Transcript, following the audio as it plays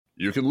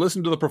You can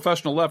listen to The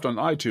Professional Left on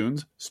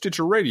iTunes,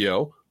 Stitcher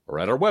Radio, or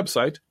at our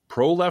website,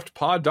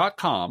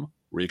 proleftpod.com,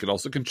 where you can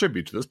also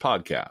contribute to this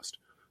podcast.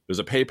 There's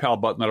a PayPal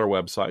button at our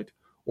website,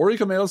 or you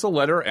can mail us a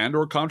letter and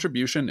or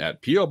contribution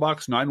at P.O.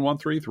 Box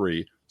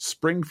 9133,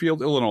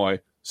 Springfield, Illinois,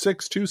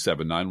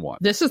 62791.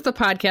 This is the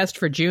podcast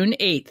for June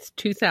 8th,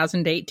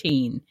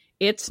 2018.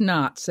 It's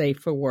not safe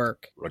for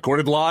work.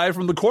 Recorded live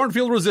from the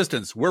Cornfield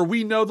Resistance, where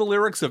we know the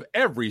lyrics of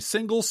every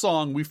single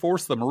song we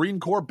force the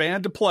Marine Corps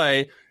band to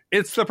play.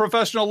 It's The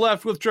Professional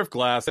Left with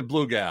Driftglass and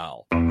Blue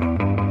Gal.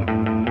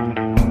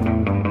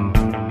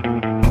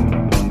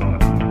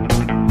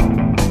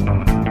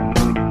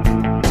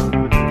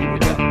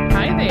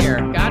 Hi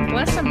there. God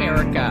bless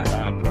America.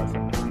 God bless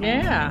it.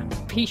 Yeah.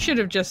 He should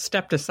have just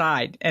stepped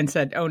aside and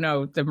said, oh,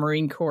 no, the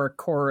Marine Corps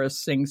chorus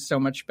sings so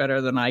much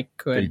better than I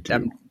could. They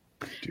do.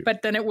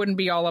 But then it wouldn't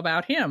be all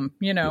about him,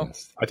 you know.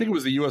 Yes. I think it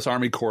was the U.S.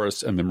 Army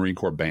Chorus and the Marine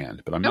Corps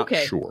Band, but I'm not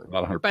sure.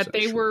 Not 100% But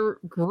they sure. were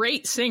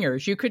great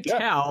singers. You could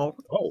tell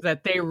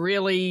that they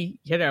really,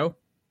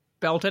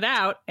 belted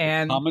out.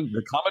 And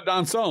the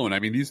Commandant's own. I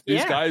mean, these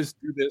guys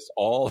do this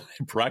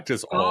they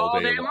practice all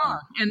day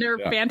long. And they're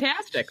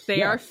fantastic.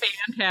 They are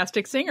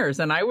fantastic singers.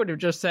 And I would have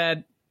just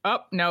said, oh,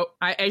 no,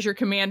 as your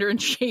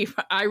commander-in-chief,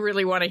 I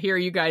really want to hear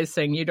you guys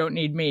sing. You don't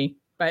need me.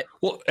 But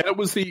and it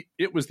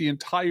was the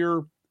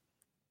entire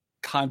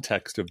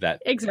context of that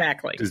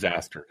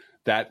disaster,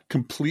 that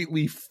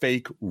completely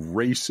fake,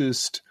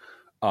 racist,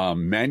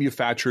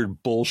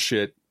 manufactured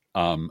bullshit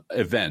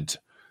event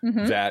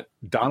that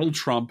Donald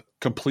Trump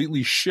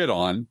completely shit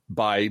on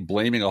by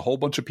blaming a whole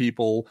bunch of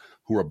people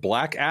who are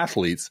black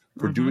athletes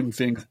for doing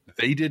things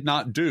they did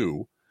not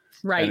do.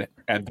 Right.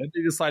 And then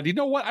they decided, you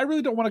know what? I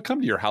really don't want to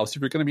come to your house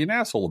if you're going to be an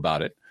asshole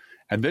about it.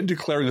 And then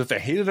declaring that they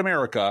hated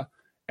America.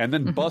 And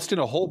then bust in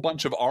a whole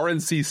bunch of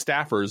RNC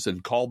staffers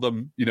and called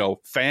them,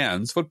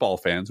 fans, football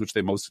fans, which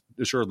they most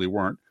assuredly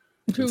weren't.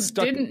 Who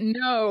didn't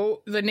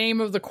know the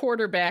name of the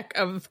quarterback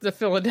of the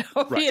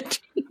Philadelphia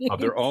team. Of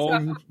their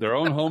own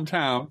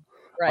hometown,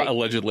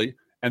 allegedly.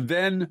 And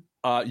then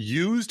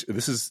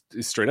this is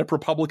straight up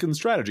Republican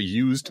strategy,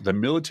 used the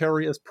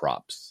military as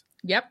props.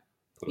 Yep.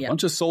 Put a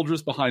bunch of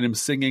soldiers behind him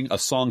singing a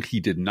song he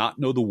did not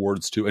know the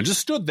words to and just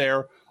stood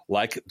there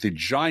like the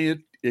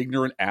giant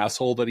ignorant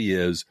asshole that he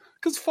is.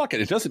 Because fuck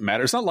it doesn't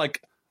matter. It's not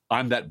like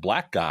I'm that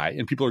black guy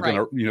and people are going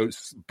to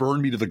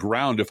burn me to the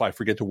ground if I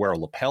forget to wear a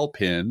lapel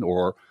pin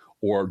or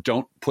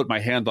don't put my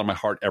hand on my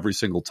heart every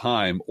single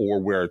time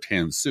or wear a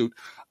tan suit.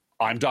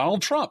 I'm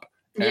Donald Trump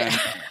and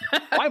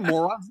my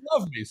morons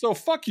love me. So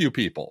fuck you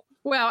people.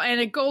 Well, and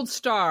a gold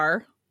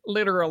star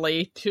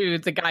literally to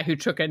the guy who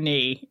took a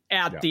knee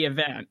at the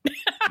event.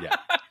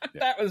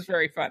 That was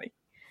very funny.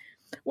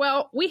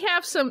 Well, we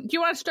have some. Do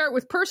you want to start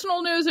with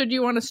personal news or do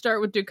you want to start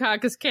with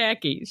Dukakis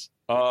khakis?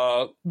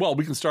 Well,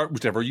 we can start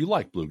whichever you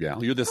like, Blue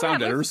Gal. You're the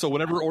sound editor, so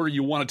whatever order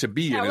you want it to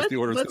be in is the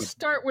order. Let's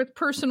start with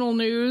personal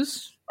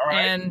news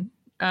and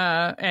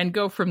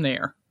go from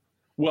there.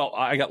 Well,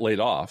 I got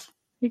laid off.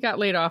 You got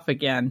laid off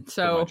again.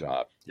 So my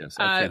job. Yes,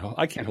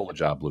 I can't hold a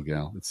job, Blue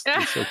Gal. It's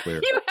so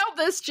clear. You held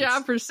this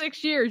job for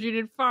 6 years. You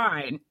did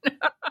fine.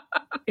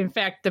 In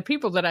fact, the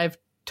people that I've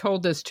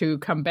told this to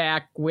come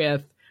back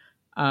with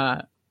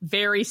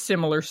very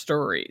similar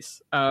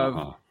stories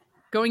of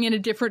going in a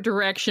different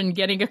direction,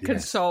 getting a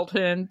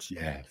consultant.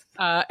 Yes.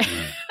 And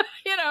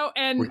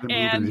we're going to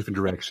move in a different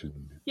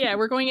direction. Yeah,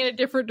 we're going in a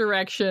different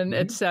direction,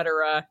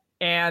 etc.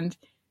 And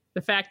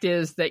the fact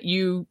is that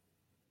you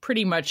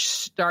pretty much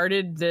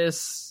started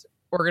this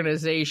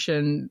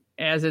organization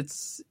as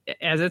it's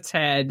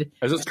head,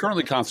 as it's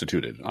currently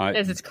constituted.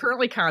 As it's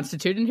currently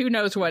constituted, and who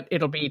knows what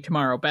it'll be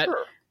tomorrow. But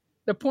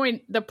the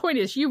point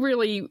is, you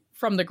really,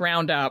 from the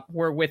ground up,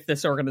 were with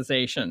this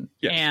organization,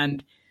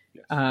 and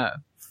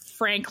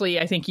frankly,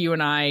 I think you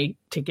and I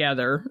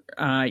together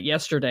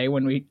yesterday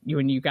when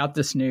you got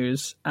this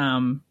news,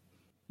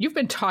 you've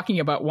been talking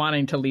about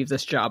wanting to leave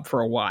this job for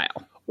a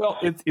while. Well,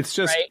 it's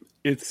just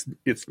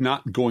it's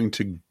not going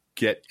to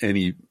get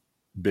any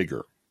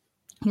bigger.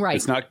 Right.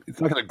 It's not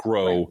going to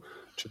grow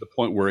to the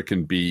point where it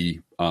can be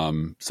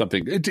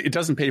something. It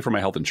doesn't pay for my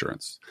health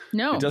insurance.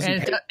 No,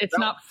 it's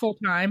not full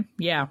time.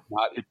 Yeah.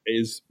 It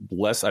pays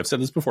less. I've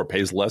said this before. It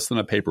pays less than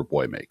a paper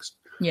boy makes.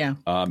 Yeah.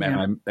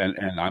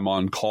 And I'm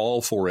on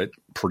call for it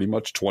pretty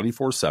much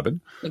 24/7.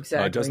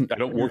 Exactly. I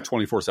don't work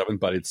 24/7,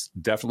 but it's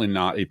definitely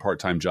not a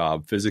part-time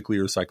job, physically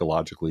or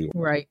psychologically.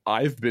 Right.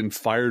 I've been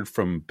fired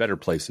from better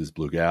places,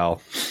 Blue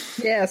Gal.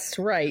 Yes.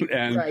 Right.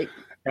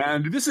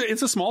 And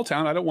it's a small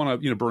town. I don't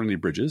want to burn any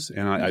bridges,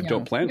 and I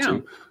don't plan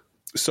to.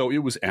 So it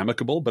was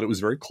amicable, but it was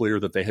very clear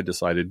that they had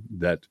decided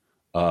that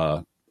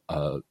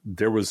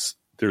there's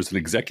an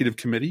executive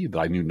committee that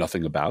I knew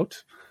nothing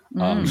about.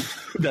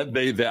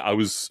 That I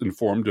was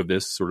informed of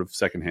this sort of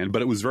secondhand,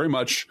 but it was very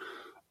much,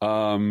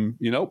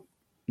 nope,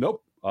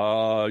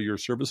 your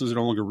services are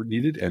no longer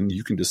needed, and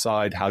you can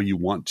decide how you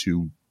want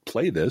to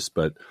play this,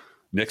 but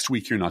next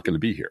week you're not going to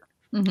be here.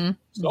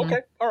 Okay,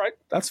 all right,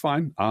 that's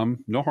fine.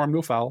 No harm,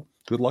 no foul.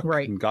 Good luck,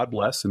 and God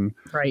bless.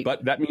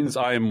 But that means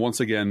I am once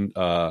again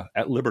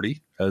at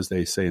liberty, as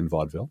they say in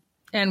vaudeville.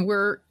 And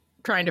we're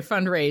trying to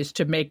fundraise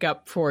to make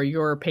up for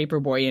your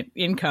paperboy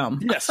income.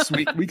 Yes,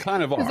 we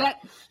kind of are.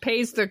 That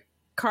pays the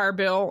car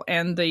bill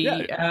and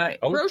the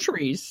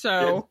groceries.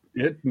 So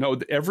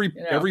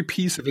every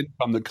piece of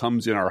income that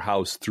comes in our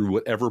house through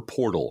whatever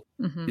portal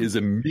is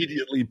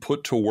immediately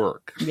put to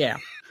work. Yeah.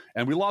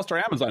 And we lost our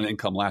Amazon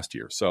income last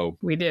year. So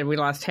we did. We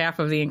lost half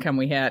of the income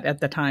we had at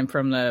the time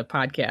from the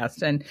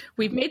podcast. And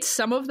we've made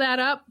some of that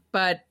up,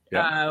 but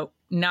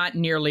not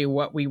nearly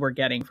what we were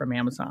getting from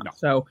Amazon. No.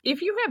 So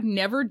if you have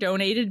never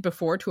donated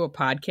before to a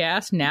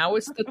podcast, now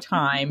is the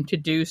time to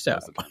do so.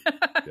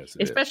 Yes,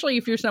 especially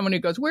if you're someone who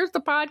goes, where's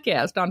the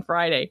podcast on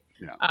Friday?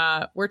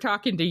 Yeah. We're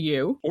talking to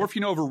you. Or if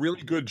you know of a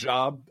really good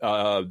job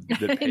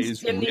that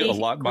pays a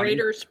lot of money.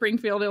 Greater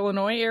Springfield,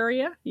 Illinois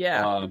area.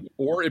 Yeah.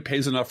 Or it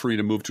pays enough for you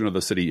to move to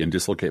another city and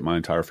dislocate my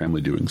entire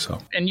family doing so.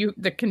 And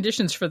the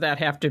conditions for that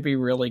have to be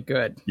really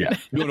good. Yeah.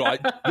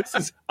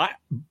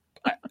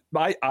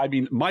 I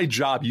mean, my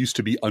job used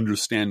to be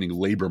understanding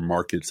labor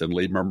markets and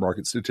labor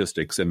market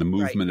statistics and the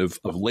movement of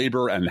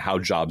labor and how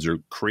jobs are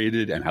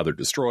created and how they're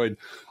destroyed.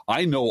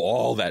 I know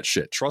all that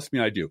shit. Trust me,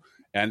 I do.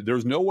 And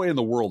there's no way in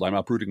the world I'm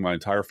uprooting my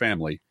entire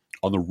family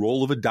on the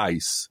roll of a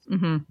dice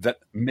that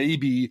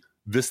maybe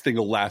this thing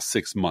will last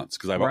 6 months.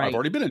 Because I've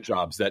already been in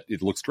jobs that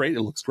it looks great.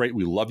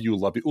 We love you.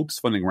 Oops,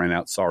 funding ran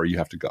out. Sorry, you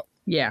have to go.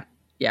 Yeah.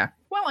 Yeah.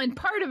 Well, and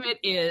part of it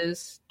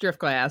is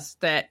Driftglass,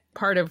 that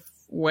part of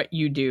what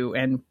you do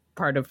and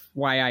part of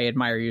why I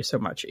admire you so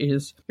much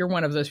is you're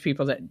one of those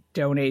people that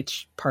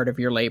donates part of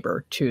your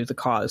labor to the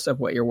cause of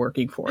what you're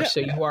working for. Yeah,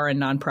 so you are a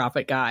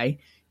nonprofit guy.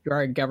 You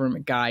are a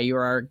government guy. You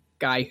are a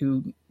guy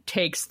who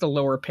takes the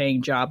lower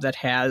paying job that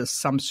has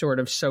some sort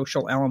of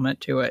social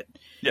element to it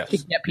to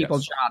get people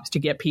jobs, to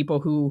get people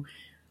who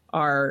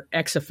are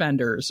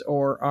ex-offenders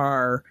or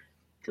are,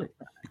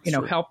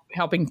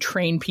 helping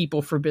train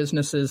people for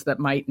businesses that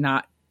might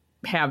not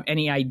have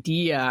any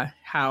idea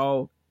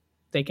how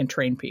they can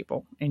train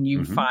people, and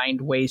you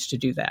find ways to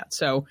do that.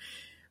 So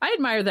I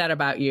admire that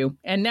about you.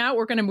 And now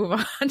we're going to move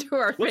on to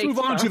our Let's move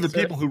on to the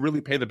people who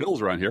really pay the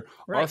bills around here.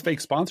 Our fake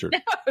sponsors.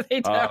 No,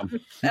 they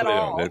don't at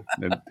all.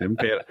 They didn't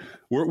pay it.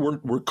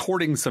 We're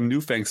courting some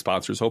new fake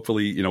sponsors.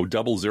 Hopefully,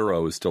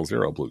 00 is still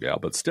zero, Blue Gal,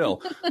 but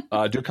still.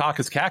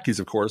 Dukakis Khakis,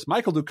 of course.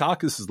 Michael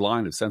Dukakis'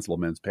 line of sensible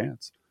men's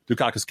pants.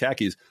 Dukakis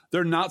Khakis,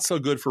 they're not so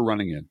good for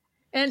running in.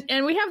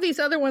 And we have these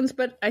other ones,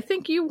 but I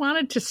think you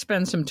wanted to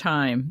spend some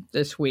time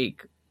this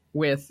week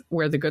with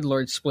Where the Good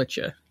Lord Split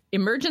You.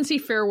 Emergency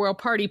farewell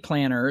party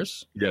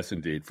planners. Yes,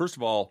 indeed. First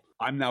of all,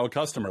 I'm now a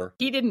customer.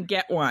 He didn't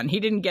get one. He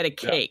didn't get a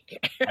cake.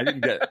 Yeah, I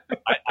didn't get.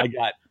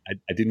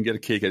 I didn't get a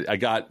cake. I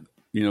got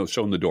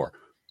shown the door.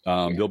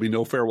 There'll be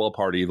no farewell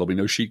party. There'll be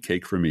no sheet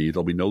cake for me.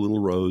 There'll be no little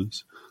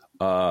rose.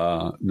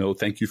 No,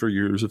 thank you for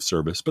years of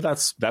service. But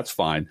that's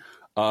fine.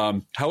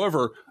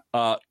 However,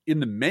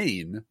 in the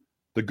main,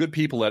 the good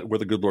people at Where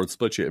the Good Lord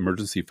Split You,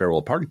 emergency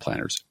farewell party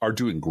planners, are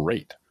doing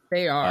great.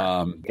 They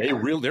are.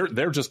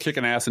 They're just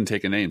kicking ass and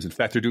taking names. In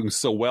fact, they're doing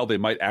so well they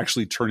might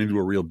actually turn into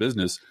a real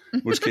business. In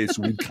which case,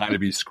 we'd kind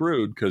of be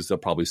screwed because they'll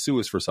probably sue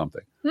us for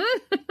something.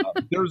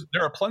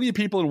 There are plenty of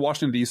people in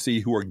Washington D.C.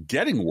 who are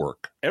getting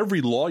work.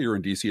 Every lawyer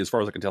in D.C., as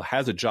far as I can tell,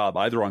 has a job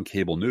either on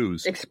cable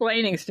news,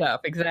 explaining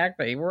stuff.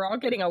 Exactly. We're all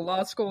getting a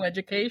law school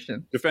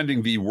education,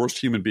 defending the worst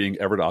human being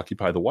ever to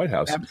occupy the White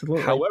House.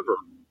 Absolutely. However,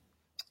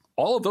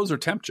 all of those are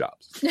temp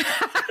jobs.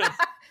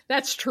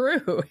 That's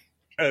true.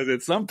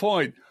 At some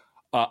point.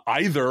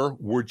 Either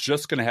we're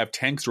just going to have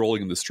tanks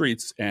rolling in the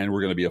streets and we're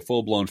going to be a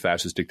full-blown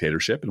fascist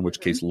dictatorship, in which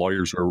case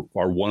lawyers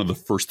are one of the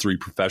first three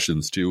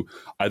professions to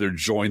either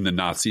join the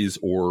Nazis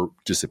or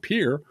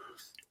disappear,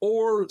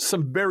 or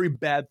some very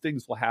bad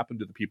things will happen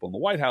to the people in the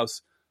White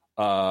House,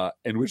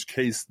 in which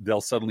case they'll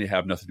suddenly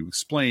have nothing to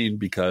explain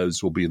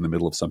because we'll be in the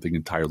middle of something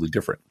entirely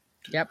different.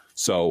 Yep.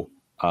 So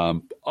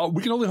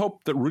we can only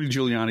hope that Rudy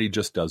Giuliani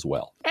just does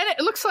well. And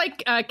it looks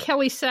like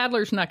Kelly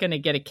Sadler's not going to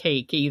get a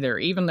cake either,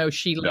 even though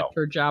she left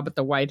her job at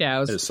the White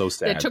House. It's so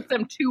sad. It took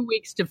them 2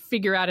 weeks to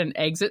figure out an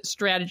exit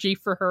strategy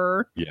for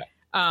her. Yeah.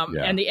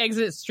 And the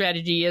exit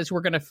strategy is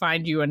we're going to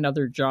find you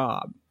another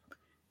job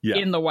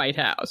in the White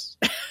House.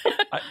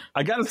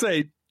 I got to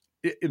say,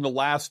 in the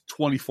last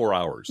 24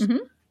 hours,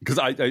 because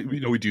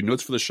we do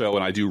notes for the show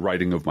and I do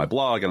writing of my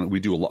blog and we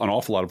do an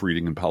awful lot of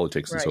reading in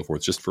politics and so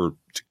forth, just to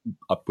keep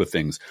up with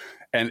things.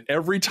 And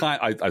every time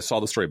I saw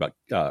the story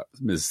about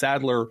Ms.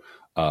 Sadler,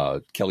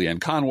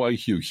 Kellyanne Conway,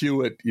 Hugh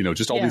Hewitt,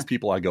 just all these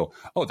people, I go,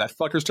 oh, that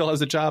fucker still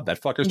has a job.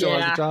 That fucker still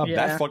has a job.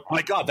 Yeah.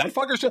 My God, that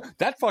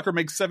fucker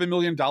makes $7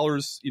 million,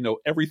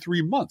 every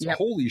 3 months. Yep.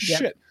 Holy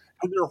shit.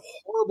 And they're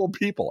horrible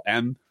people.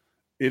 And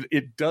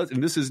it does.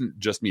 And this isn't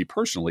just me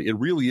personally. It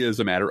really is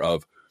a matter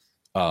of,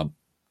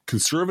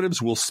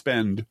 conservatives will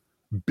spend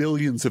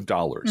billions of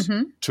dollars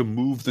to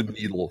move the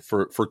needle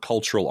for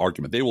cultural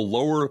argument. They will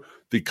lower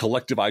the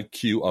collective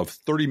IQ of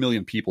 30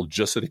 million people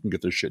just so they can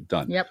get their shit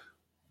done.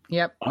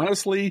 Yep.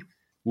 Honestly,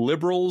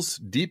 liberals,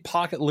 deep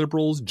pocket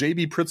liberals,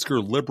 J.B.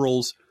 Pritzker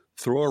liberals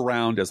throw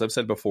around, as I've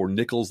said before,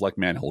 nickels like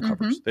manhole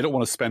covers. They don't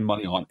want to spend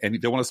money on any.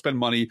 They want to spend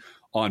money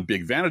on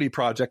big vanity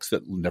projects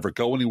that never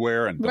go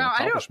anywhere and don't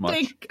accomplish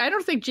much. I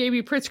don't think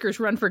J.B. Pritzker's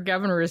run for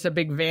governor is a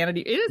big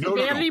vanity. It is a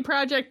vanity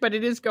project, but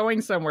it is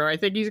going somewhere. I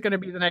think he's going to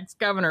be the next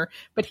governor.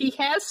 But he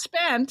has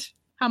spent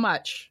how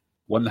much?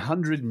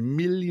 $100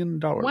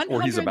 million.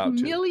 Or he's about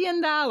to. $100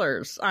 million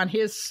on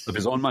his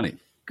own money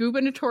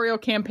gubernatorial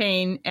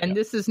campaign, and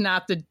this is now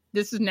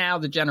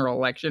the general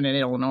election in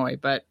Illinois,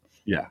 but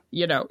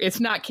it's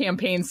not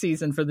campaign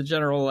season for the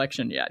general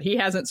election yet. He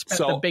hasn't spent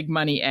the big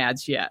money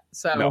ads yet.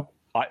 So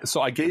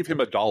I gave him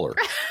 $1.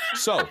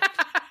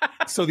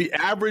 So the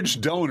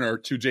average donor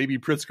to J.B.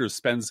 Pritzker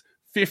spends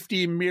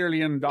 $50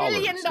 million.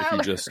 If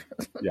you just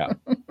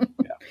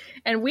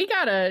And we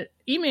got an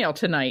email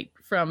tonight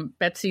from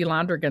Betsy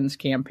Londrigan's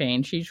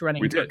campaign. She's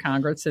running for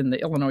Congress in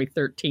the Illinois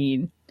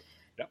 13.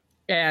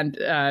 And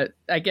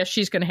I guess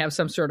she's going to have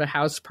some sort of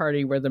house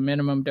party where the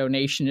minimum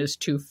donation is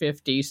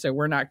 $250. So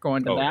we're not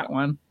going to that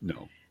one.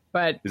 No.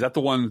 But is that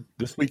the one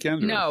this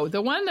weekend? Or? No,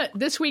 the one that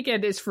this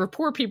weekend is for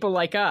poor people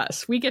like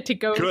us. We get to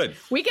go. Good.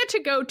 We get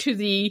to go to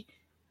the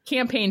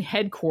campaign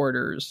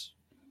headquarters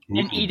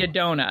and eat a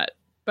donut.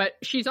 But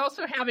she's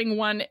also having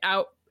one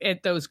out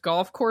at those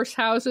golf course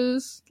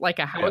houses, like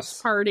a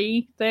house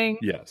party thing.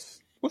 Yes.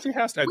 Well, she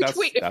has to.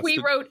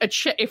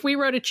 If we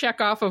wrote a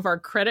check off of our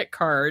credit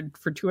card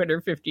for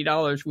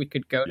 $250, we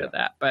could go to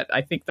that. But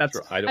I think that's.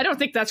 Sure. I don't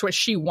think that's what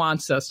she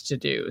wants us to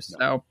do. So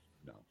no.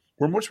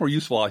 We're much more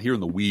useful out here in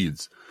the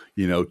weeds,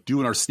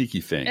 doing our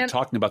sneaky thing,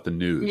 talking about the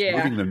news,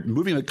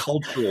 moving the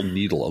cultural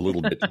needle a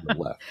little bit to the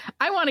left.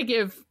 I want to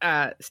give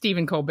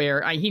Stephen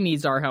Colbert. He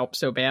needs our help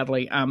so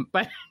badly,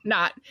 but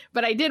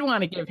I did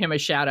want to give him a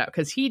shout out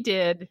because he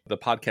did the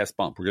podcast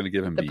bump. We're going to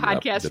give him the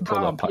podcast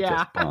bump.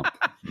 Podcast bump.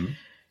 Mm-hmm.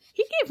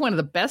 He gave one of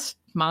the best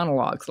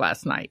monologues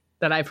last night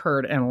that I've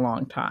heard in a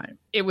long time.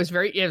 It was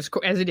very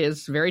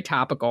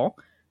topical,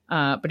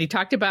 but he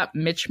talked about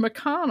Mitch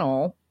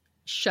McConnell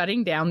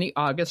shutting down the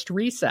August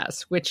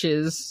recess, which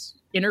is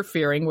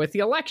interfering with the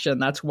election.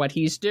 That's what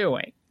he's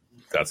doing.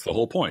 That's the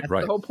whole point,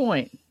 right? The whole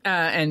point.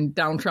 And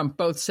Donald Trump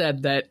both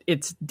said that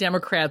it's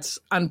Democrats'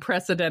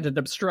 unprecedented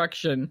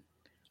obstruction.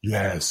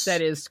 Yes.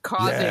 That is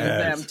causing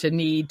them to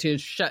need to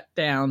shut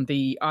down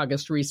the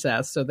August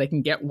recess so they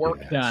can get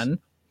work done.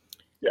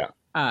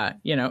 Yeah.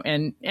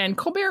 And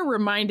Colbert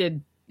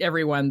reminded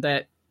everyone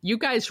that you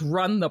guys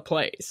run the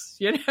place,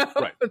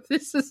 Right.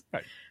 This is,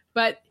 right.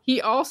 But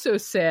he also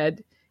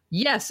said,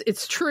 yes,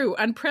 it's true.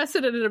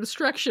 Unprecedented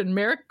obstruction.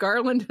 Merrick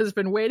Garland has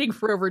been waiting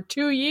for over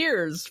 2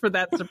 years for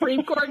that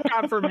Supreme Court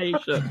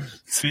confirmation.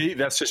 See,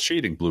 that's just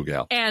cheating, Blue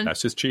Gal. And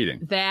that's just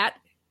cheating. That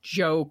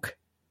joke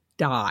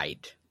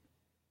died.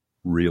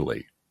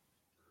 Really?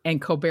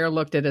 And Colbert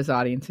looked at his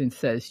audience and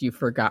says, "You've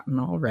forgotten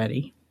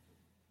already."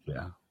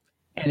 Yeah.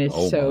 And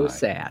it's so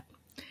sad.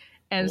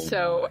 And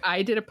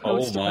I did a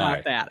post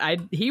about that.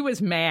 He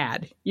was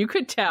mad. You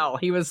could tell.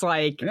 He was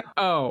like,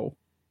 come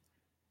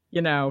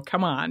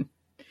on.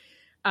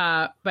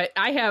 But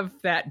I have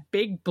that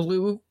big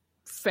blue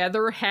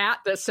feather hat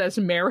that says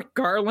Merrick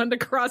Garland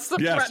across the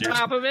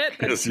top of it.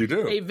 Yes, you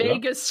do. A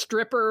Vegas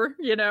stripper,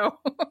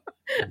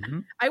 Mm-hmm.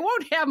 I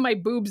won't have my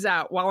boobs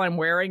out while I'm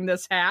wearing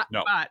this hat,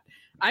 but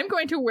I'm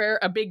going to wear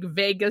a big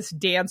Vegas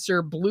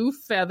dancer blue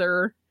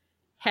feather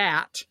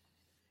hat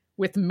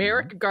with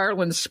Merrick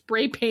Garland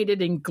spray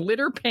painted in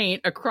glitter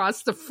paint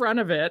across the front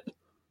of it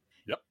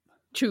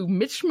to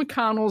Mitch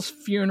McConnell's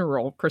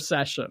funeral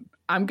procession.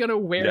 I'm going to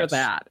wear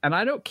that. And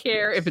I don't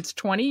care if it's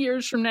 20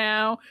 years from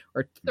now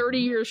or 30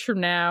 years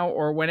from now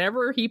or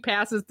whenever he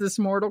passes this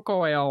mortal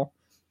coil.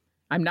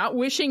 I'm not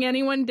wishing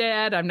anyone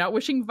dead. I'm not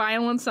wishing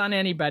violence on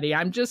anybody.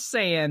 I'm just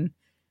saying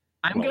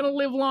I'm going to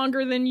live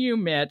longer than you,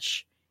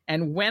 Mitch.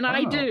 And when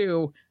I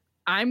do,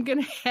 I'm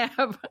going to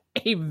have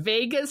a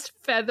Vegas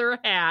feather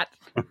hat,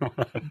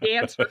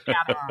 dancer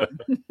hat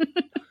on.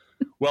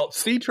 Well,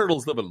 sea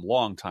turtles live a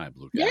long time,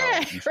 Blue Gal. Yeah,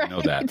 you should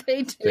know that.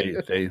 They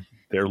do.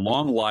 They're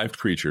long-lived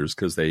creatures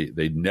because they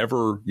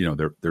never,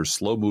 they're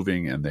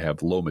slow-moving and they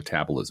have low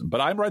metabolism. But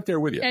I'm right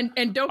there with you.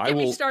 And don't get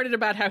me started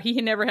about how he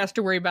never has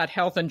to worry about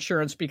health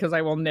insurance because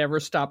I will never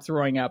stop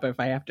throwing up if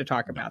I have to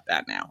talk about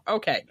that now.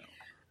 Okay.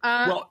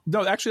 Well,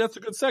 no, actually, that's a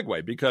good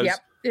segue because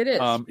it is.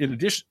 In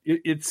addition,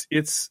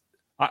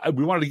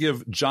 we wanted to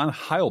give John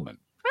Heilman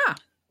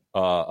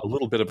a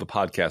little bit of a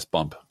podcast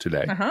bump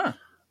today.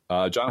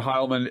 John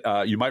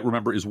Heilman, you might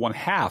remember, is one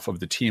half of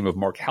the team of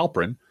Mark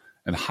Halperin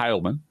and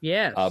Heilman.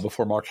 Yes.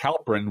 Before Mark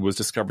Halperin was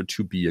discovered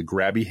to be a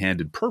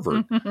grabby-handed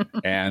pervert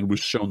and was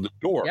shown the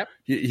door. Yep.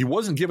 He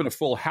wasn't given a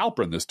full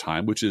Halperin this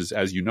time, which is,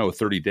 as you know,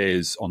 30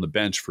 days on the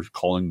bench for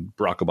calling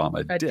Barack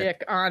Obama a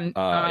dick on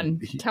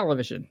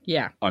television.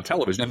 Yeah, on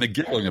television, and then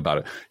giggling about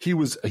it. He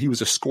was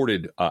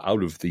escorted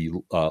out of the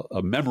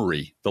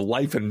memory, the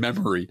life and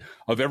memory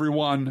of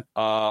everyone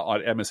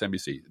on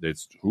MSNBC.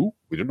 It's who?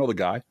 We didn't know the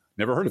guy.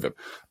 Never heard of him.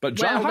 But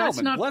John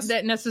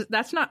Heilman,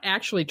 that's not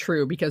actually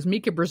true because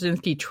Mika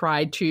Brzezinski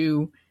tried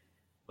to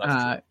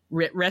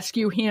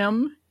rescue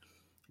him.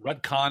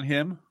 Retcon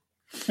him.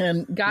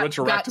 And got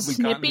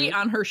snippy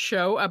on her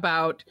show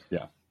about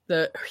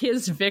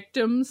his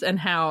victims and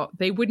how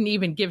they wouldn't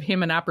even give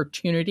him an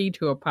opportunity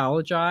to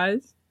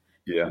apologize.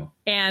 Yeah.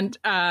 And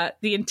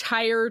the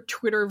entire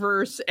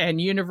Twitterverse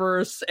and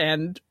universe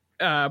and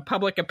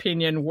public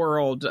opinion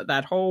world,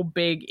 that whole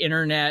big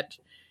internet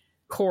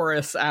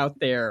chorus out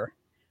there,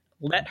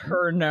 let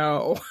her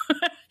know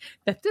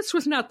that this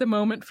was not the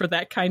moment for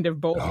that kind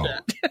of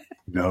bullshit.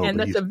 No, and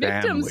that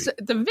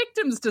the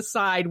victims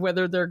decide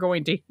whether they're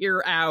going to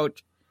hear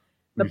out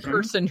the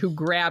person who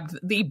grabbed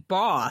the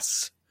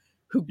boss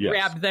who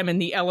grabbed them in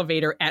the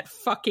elevator at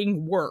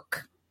fucking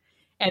work.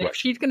 And if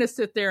she's going to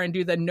sit there and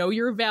do the know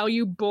your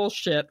value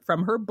bullshit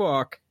from her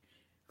book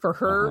for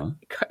her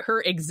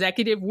her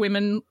executive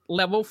women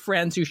level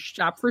friends who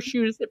shop for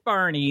shoes at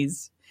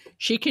Barney's,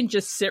 she can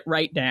just sit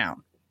right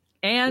down.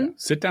 And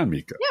sit down,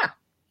 Mika.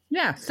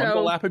 Yeah. So on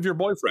the lap of your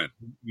boyfriend,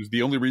 who's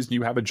the only reason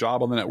you have a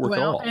job on the network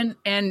at all.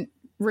 And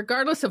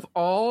regardless of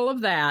all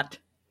of that,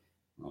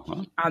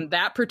 on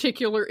that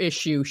particular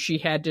issue, she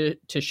had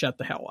to shut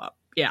the hell up.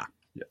 Yeah.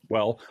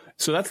 Well,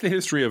 so that's the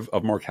history of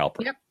Mark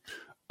Halperin. Yep.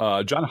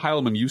 John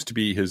Heilemann used to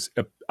be his,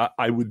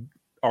 I would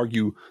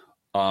argue,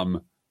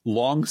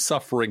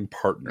 long-suffering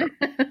partner.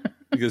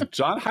 Because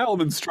John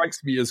Heilemann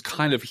strikes me as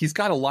he's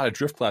got a lot of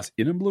drift glass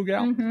in him, Blue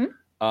Gal.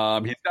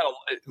 He's got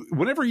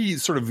whenever he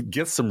sort of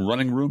gets some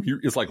running room,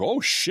 it's like, oh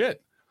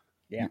shit.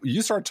 Yeah.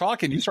 You start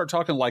talking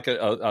like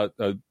a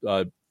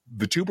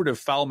vituperative,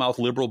 foul-mouthed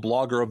liberal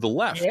blogger of the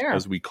left,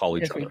 as we call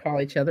each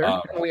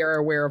other. We are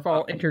aware of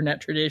all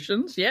internet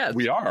traditions. Yes,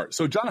 we are.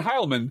 So John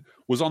Heilemann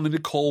was on the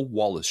Nicole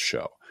Wallace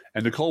show.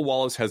 And Nicole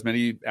Wallace has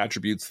many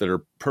attributes that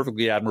are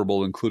perfectly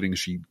admirable, including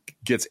she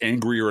gets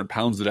angrier and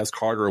pounds the desk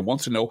harder and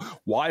wants to know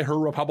why her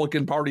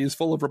Republican Party is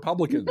full of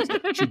Republicans.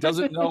 She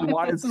doesn't know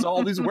why it's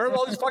all these. Where do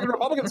all these fucking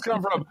Republicans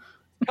come from?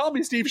 Tell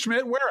me, Steve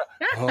Schmidt, where?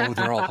 Oh,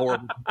 they're all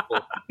horrible people.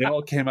 They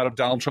all came out of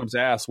Donald Trump's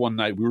ass one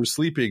night. We were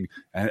sleeping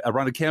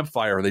around a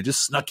campfire. They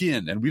just snuck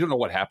in, and we don't know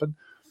what happened.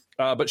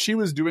 But she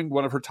was doing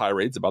one of her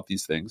tirades about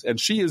these things, and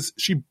she loves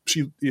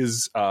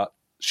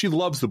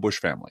the Bush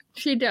family.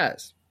 She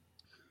does.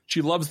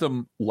 She loves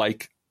them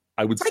like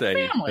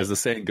say, family. As the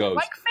saying goes.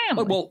 Like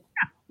family. Well,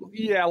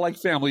 yeah, like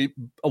family,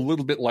 a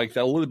little bit like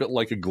that, a little bit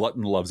like a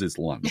glutton loves his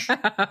lunch.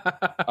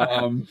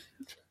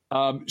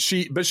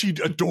 She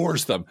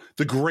adores them.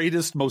 The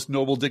greatest, most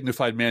noble,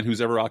 dignified man who's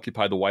ever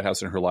occupied the White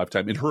House in her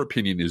lifetime, in her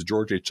opinion, is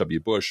George H.W.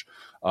 Bush,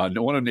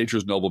 one of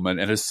nature's noblemen,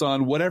 and his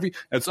son, whatever.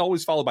 It's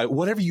always followed by,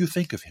 whatever you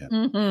think of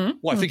him.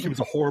 Well, I think he was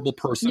a horrible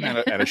person and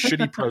a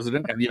shitty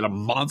president, and he had a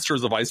monster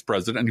as a vice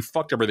president, and he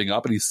fucked everything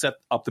up, and he set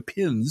up the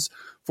pins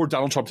for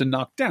Donald Trump to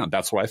knock down.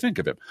 That's what I think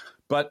of him.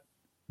 But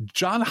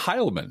John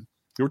Heilemann,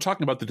 we were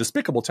talking about the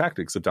despicable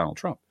tactics of Donald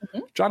Trump.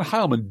 John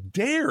Heilemann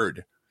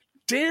dared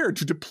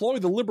to deploy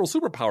the liberal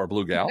superpower,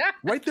 Blue Gal,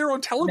 right there on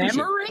television.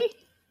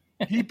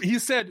 Memory? He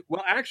said,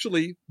 well,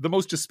 actually, the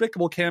most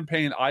despicable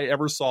campaign I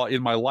ever saw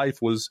in my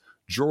life was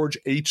George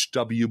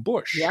H.W.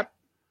 Bush. Yep.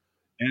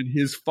 And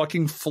his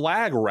fucking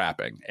flag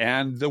wrapping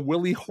and the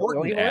Willie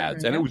Horton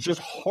ads. And it was just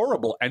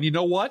horrible. And you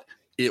know what?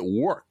 It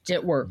worked.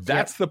 It worked.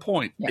 That's the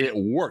point. Yep. It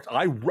worked.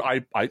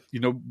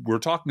 We're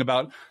talking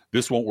about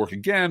this won't work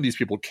again. These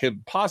people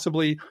could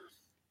possibly.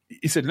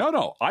 He said,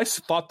 no. I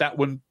thought that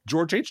when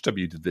George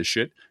H.W. did this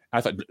shit,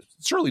 I thought,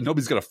 surely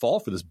nobody's going to fall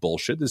for this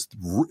bullshit, this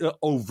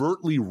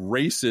overtly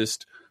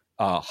racist,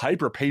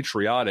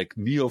 hyper-patriotic,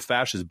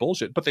 neo-fascist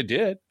bullshit. But they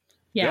did.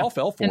 Yeah. They all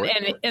fell for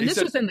it. And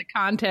this was in the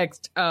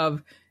context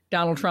of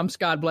Donald Trump's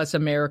God Bless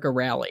America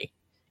rally,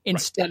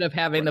 instead of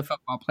having the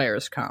football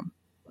players come.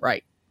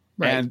 Right.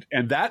 And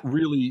that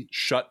really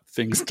shut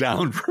things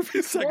down for a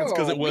few seconds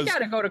because it was. We got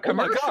to go to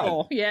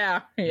commercial.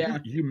 Yeah.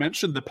 You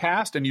mentioned the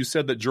past, and you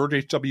said that George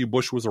H.W.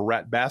 Bush was a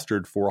rat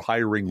bastard for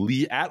hiring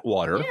Lee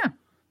Atwater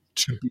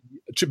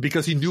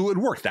because he knew it would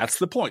work. That's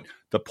the point.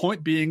 The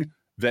point being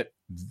that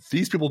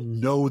these people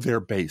know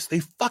their base. They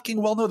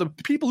fucking well know. The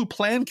people who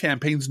plan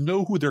campaigns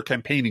know who they're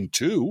campaigning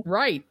to.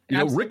 Right. You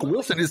know, Rick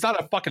Wilson is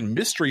not a fucking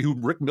mystery who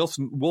Rick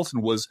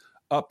Wilson was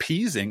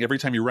appeasing every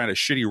time you ran a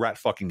shitty rat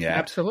fucking ad.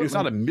 Absolutely. It's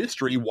not a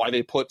mystery why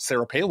they put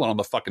Sarah Palin on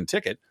the fucking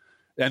ticket.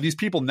 And these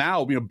people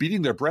now,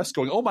 beating their breasts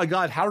going, oh my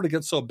God, how did it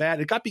get so bad?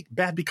 It got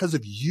bad because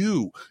of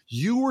you.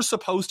 You were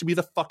supposed to be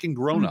the fucking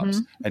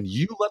grown-ups. And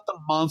you let the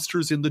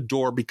monsters in the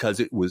door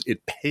because it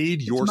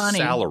paid your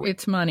salary.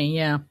 It's money,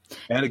 yeah.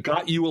 And it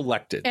got you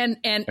elected. And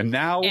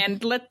now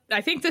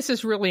I think this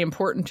is really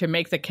important to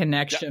make the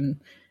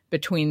connection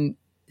between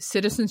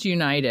Citizens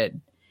United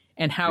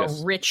and how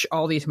rich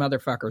all these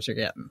motherfuckers are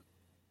getting.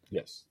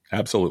 Yes,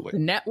 absolutely. The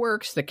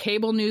networks, the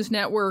cable news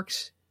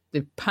networks,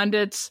 the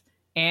pundits,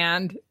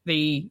 and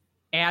the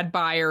ad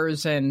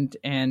buyers and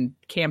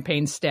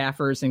campaign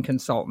staffers and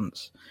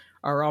consultants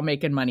are all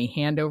making money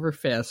hand over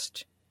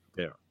fist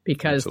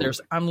because there's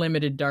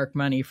unlimited dark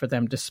money for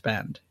them to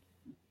spend.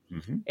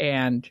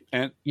 And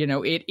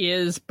it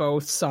is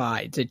both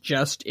sides. It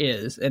just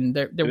is. And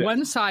the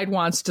one side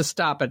wants to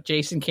stop it.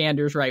 Jason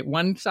Kander's right.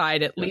 One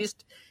side at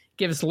least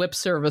gives lip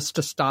service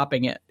to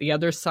stopping it. The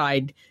other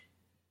side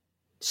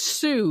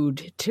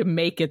sued to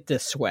make it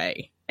this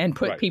way and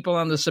put people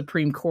on the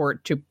Supreme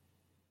Court to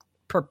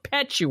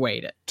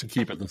perpetuate it. To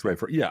keep it this way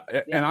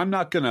and I'm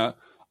not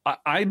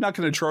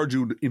gonna charge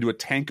you into a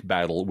tank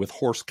battle with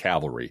horse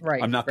cavalry.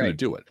 Right, I'm not going to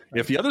do it. Right.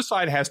 If the other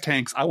side has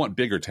tanks, I want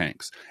bigger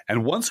tanks.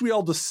 And once we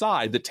all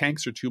decide that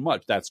tanks are too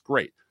much, that's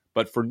great.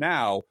 But for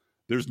now,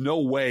 there's no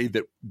way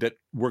that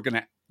we're going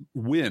to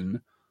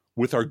win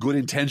with our good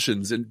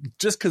intentions and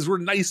just because we're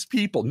nice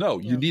people. No,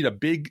 you need a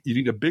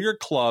bigger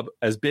club,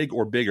 as big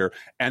or bigger,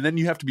 and then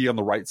you have to be on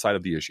the right side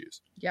of the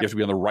issues. Yep. You have to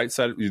be on the right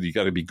side. You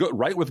got to be good,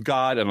 right with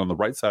God, and on the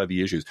right side of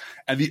the issues.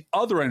 And the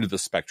other end of the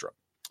spectrum.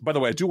 By the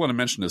way, I do want to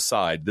mention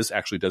aside, this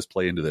actually does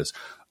play into this.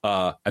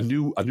 A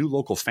new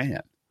local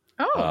fan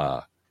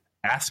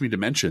asked me to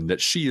mention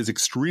that she is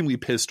extremely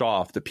pissed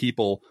off that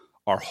people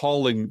are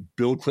hauling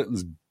Bill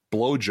Clinton's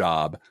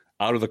blowjob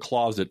out of the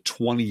closet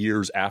 20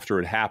 years after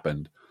it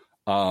happened.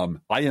 I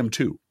am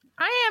too.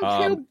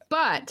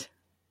 But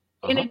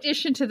in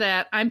addition to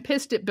that, I'm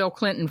pissed at Bill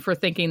Clinton for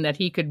thinking that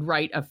he could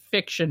write a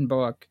fiction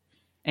book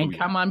and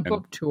come on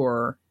book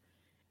tour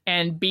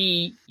and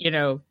be,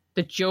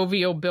 the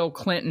jovial Bill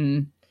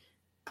Clinton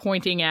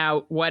pointing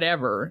out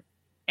whatever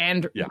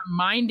and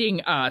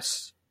reminding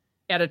us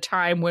at a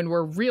time when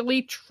we're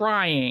really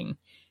trying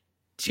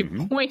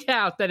to point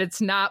out that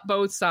it's not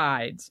both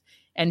sides.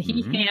 And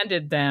he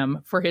handed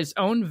them for his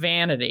own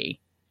vanity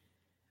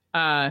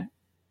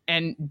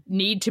and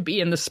need to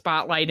be in the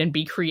spotlight and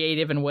be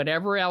creative and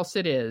whatever else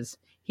it is.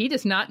 He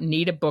does not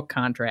need a book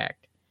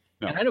contract.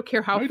 No. And I don't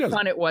care how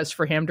fun it was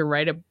for him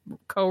to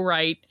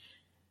co-write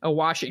a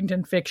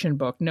Washington fiction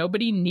book.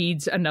 Nobody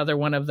needs another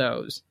one of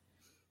those.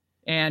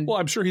 And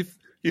I'm sure he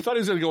thought he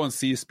was going to go on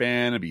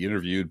C-SPAN and be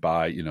interviewed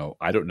by,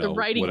 I don't know, the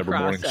writing whatever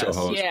process. Morning show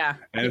host. Yeah.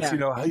 And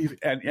it's,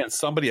 and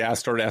somebody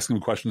started asking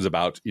him questions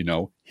about,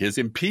 his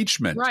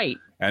impeachment. Right.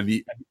 And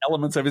the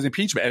elements of his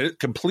impeachment. And it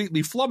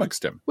completely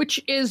flummoxed him.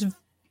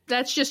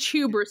 That's just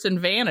hubris and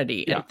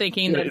vanity and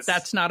thinking that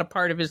that's not a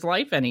part of his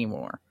life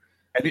anymore.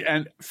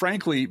 And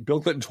frankly,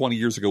 Bill Clinton 20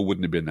 years ago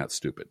wouldn't have been that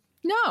stupid.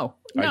 No.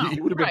 He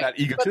would have been that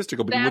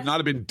egotistical, but he would not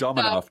have been dumb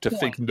enough to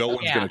think no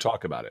one's going to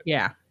talk about it.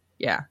 Yeah.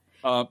 Yeah.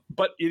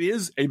 But it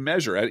is a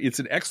measure. It's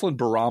an excellent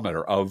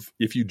barometer of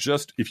if you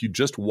just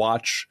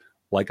watch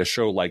like a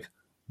show like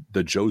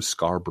the Joe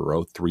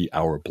Scarborough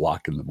 3-hour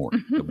block in the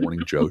morning, the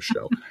Morning Joe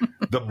show,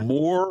 the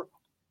more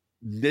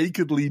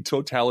nakedly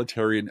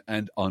totalitarian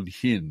and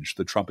unhinged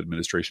the Trump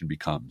administration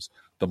becomes,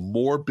 the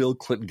more Bill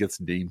Clinton gets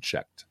name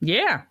checked.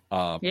 Yeah.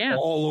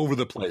 All over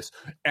the place.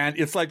 And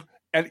it's like,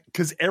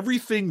 because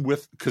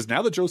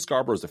now that Joe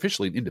Scarborough is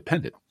officially an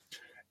independent,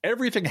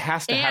 everything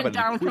has to have an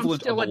Donald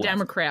equivalent. Trump's still a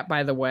Democrat,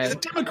 by the way. He's a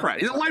Democrat.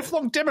 He's a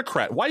lifelong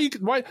Democrat. Why?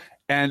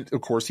 And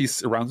of course, he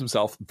surrounds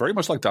himself very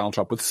much like Donald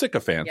Trump with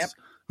sycophants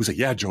who say,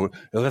 "Yeah, Joe,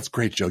 that's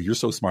great, Joe. You're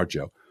so smart,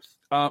 Joe."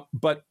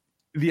 But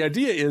the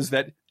idea is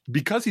that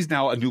because he's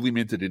now a newly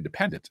minted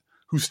independent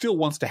who still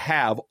wants to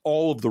have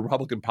all of the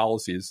Republican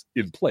policies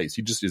in place,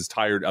 he just is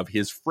tired of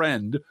his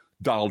friend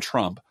Donald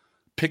Trump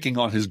picking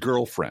on his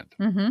girlfriend.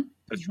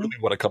 That's really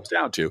what it comes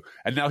down to.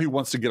 And now he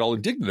wants to get all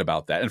indignant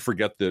about that and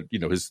forget that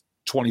his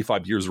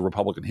 25 years of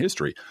Republican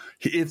history.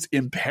 It's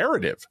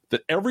imperative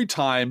that every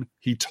time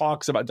he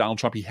talks about Donald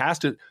Trump, he has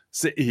to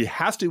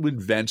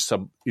invent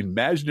some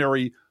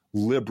imaginary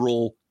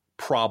liberal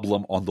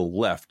problem on the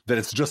left that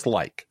it's just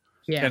like.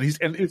 Yeah. And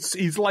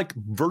he's like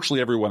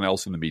virtually everyone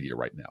else in the media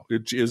right now.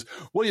 It is,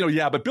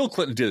 but Bill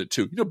Clinton did it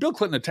too. Bill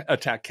Clinton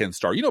attacked Ken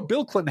Starr.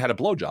 Bill Clinton had a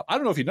blowjob. I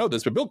don't know if you know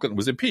this, but Bill Clinton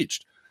was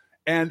impeached.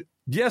 And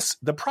yes,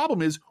 the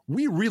problem is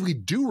we really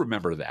do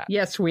remember that.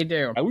 Yes, we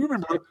do. And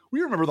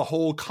we remember the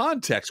whole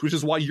context, which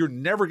is why you're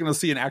never going to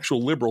see an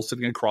actual liberal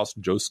sitting across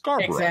from Joe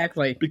Scarborough.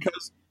 Exactly.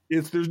 Because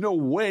there's no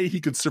way he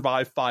could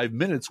survive 5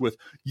 minutes with,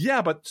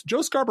 but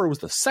Joe Scarborough was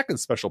the second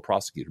special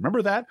prosecutor.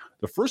 Remember that?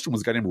 The first one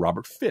was a guy named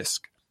Robert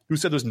Fisk, who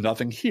said there's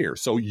nothing here.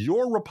 So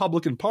your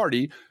Republican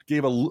Party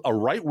gave a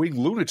right-wing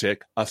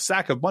lunatic a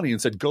sack of money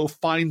and said, go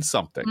find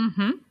something.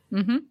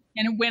 And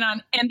it went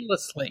on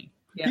endlessly.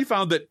 Yeah. He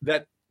found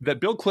that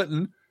Bill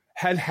Clinton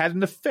had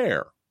an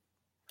affair.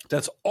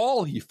 That's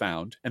all he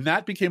found. And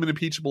that became an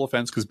impeachable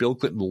offense because Bill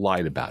Clinton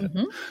lied about it.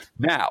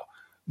 Now,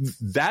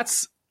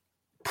 that's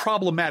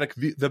problematic.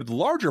 The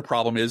larger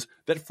problem is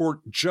that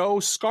for Joe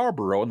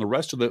Scarborough and the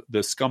rest of the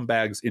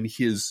scumbags in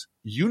his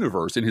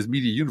universe, in his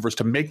media universe,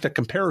 to make that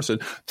comparison,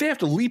 they have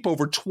to leap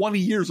over 20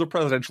 years of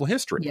presidential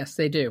history. Yes,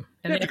 they do.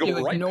 And they have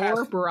to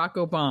ignore Barack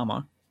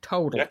Obama.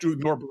 Totally. They have to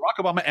ignore Barack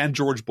Obama and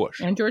George Bush.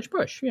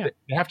 Yeah.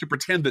 They have to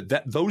pretend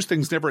that those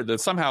things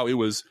that somehow it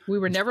was. We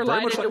were never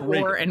lied into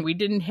war, and we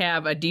didn't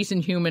have a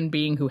decent human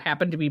being who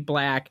happened to be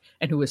black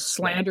and who was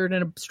slandered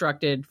and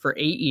obstructed for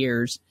 8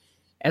 years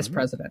as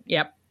president.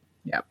 Yep.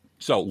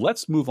 So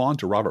let's move on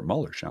to Robert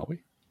Mueller, shall we?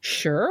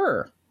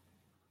 Sure.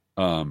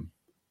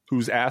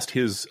 Who's asked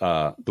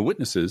the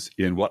witnesses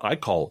in what I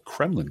call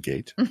Kremlin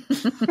Gate,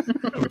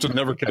 which will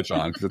never catch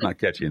on because it's not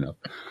catchy enough,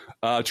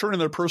 turn in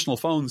their personal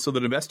phones so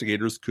that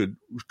investigators could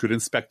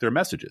inspect their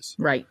messages.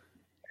 Right.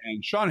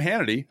 And Sean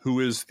Hannity, who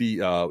is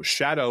the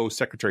shadow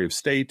Secretary of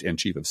State and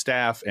Chief of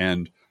Staff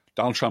and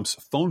Donald Trump's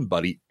phone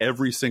buddy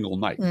every single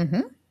night,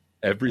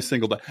 every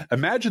single day.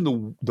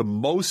 Imagine the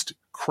most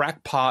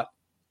crackpot,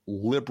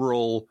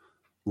 liberal,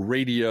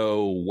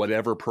 radio,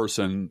 whatever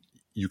person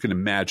you can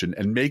imagine,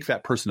 and make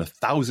that person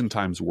 1,000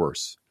 times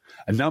worse.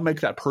 And now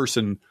make that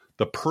person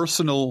the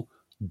personal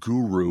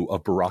guru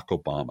of Barack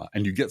Obama,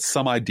 and you get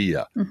some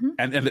idea.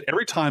 And that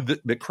every time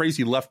that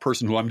crazy left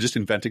person, who I'm just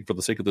inventing for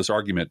the sake of this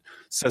argument,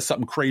 says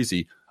something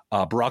crazy,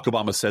 Barack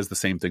Obama says the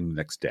same thing the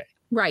next day.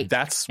 Right.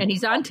 And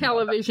he's on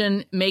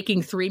television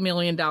making $3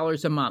 million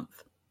a month.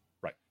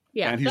 Right.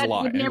 Yeah. And he's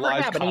lying. Would never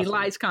happen. He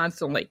lies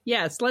constantly.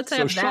 Yes. Let's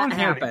have that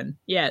happen.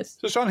 Yes.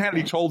 So Sean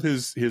Hannity told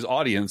his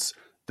audience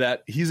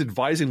that he's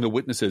advising the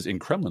witnesses in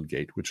Kremlin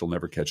Gate, which will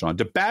never catch on,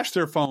 to bash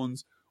their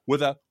phones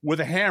with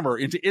a hammer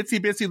into itsy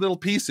bitsy little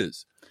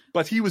pieces.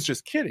 But he was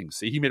just kidding.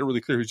 See, he made it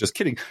really clear he was just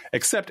kidding.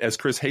 Except, as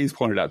Chris Hayes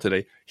pointed out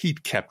today, he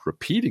kept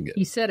repeating it.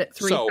 He said it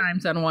three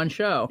times on one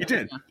show. He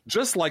did.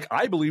 Just like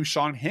I believe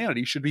Sean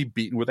Hannity should be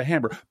beaten with a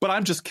hammer. But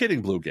I'm just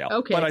kidding, Blue Gal.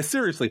 Okay. But I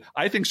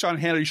think Sean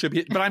Hannity should be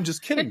hit. But I'm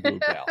just kidding, Blue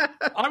Gal.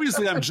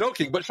 Obviously, I'm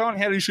joking. But Sean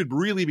Hannity should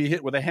really be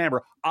hit with a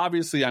hammer.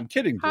 Obviously, I'm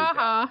kidding, Blue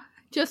Gal.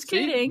 Just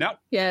kidding. Now,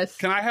 yes.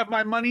 Can I have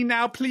my money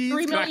now, please?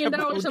 $3 million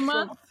a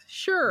month?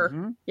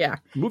 Sure. Yeah.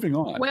 Moving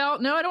on.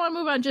 Well, no, I don't want to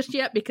move on just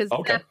yet, because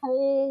that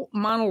whole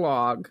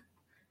monologue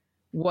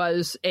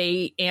was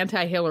a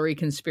anti-Hillary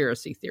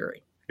conspiracy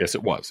theory. Yes,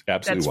 it was.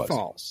 Absolutely was. That's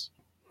false.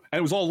 And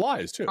it was all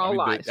lies, too. All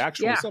lies.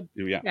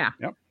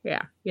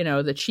 Yeah. You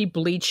know, that she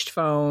bleached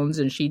phones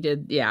and she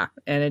did,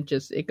 and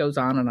it goes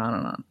on and on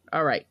and on.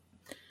 All right.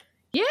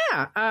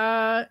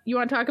 Yeah. You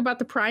want to talk about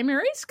the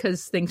primaries?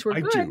 Because things were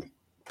good.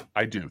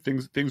 I do.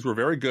 Things were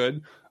very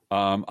good.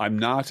 I'm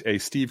not a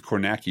Steve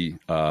Kornacki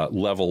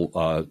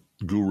level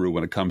guru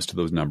when it comes to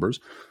those numbers,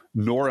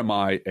 nor am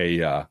I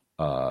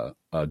a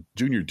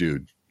junior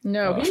dude.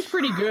 No, he's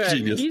pretty good.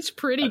 He's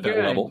pretty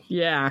good. Level.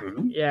 Yeah,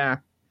 yeah.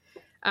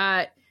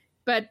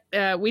 But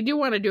we do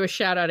want to do a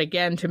shout out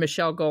again to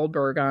Michelle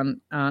Goldberg on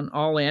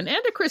All In,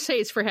 and to Chris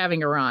Hayes for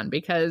having her on,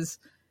 because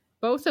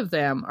both of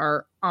them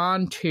are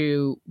on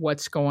to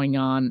what's going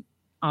on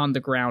the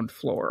ground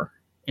floor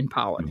in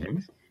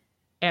politics.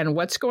 And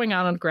what's going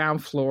on the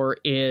ground floor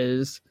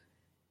is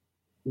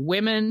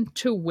women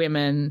to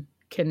women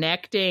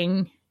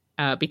connecting,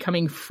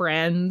 becoming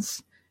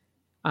friends,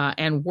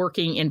 and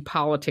working in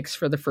politics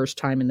for the first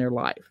time in their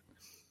life.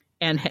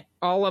 And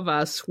all of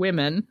us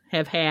women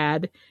have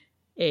had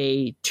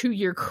a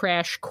 2-year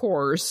crash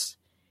course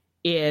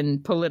in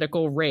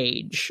political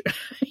rage.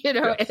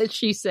 As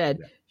she said,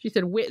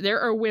 there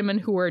are women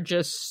who are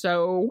just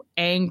so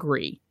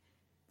angry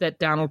that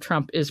Donald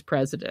Trump is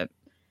president.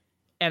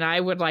 And I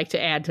would like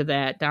to add to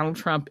that, Donald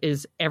Trump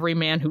is every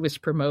man who is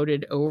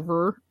promoted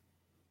over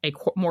a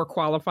more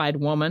qualified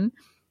woman.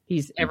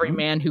 He's every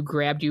man who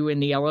grabbed you in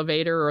the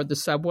elevator or the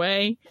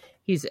subway.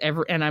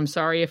 And I'm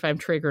sorry if I'm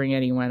triggering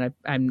anyone.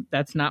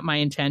 That's not my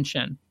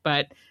intention.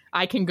 But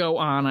I can go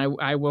on.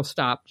 I will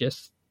stop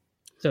just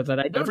so that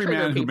I don't trigger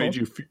people.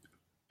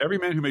 Every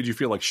man who made you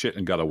feel like shit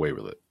and got away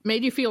with it.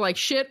 Made you feel like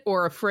shit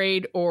or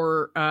afraid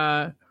or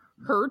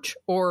hurt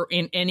or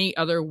in any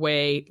other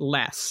way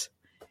less.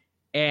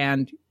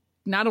 And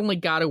not only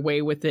got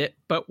away with it,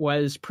 but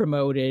was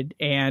promoted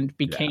and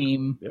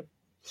became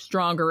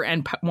stronger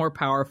and more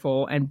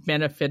powerful and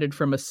benefited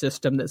from a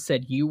system that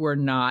said you were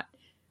not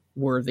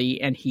worthy,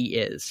 and he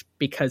is,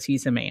 because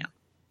he's a man.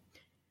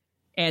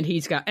 And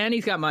he's got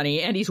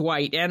money, and he's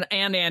white, and.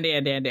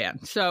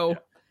 So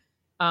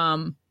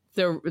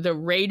the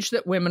rage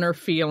that women are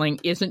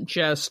feeling isn't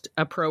just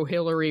a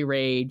pro-Hillary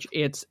rage.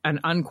 It's an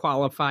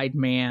unqualified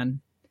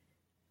man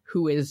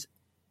who is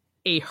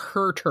a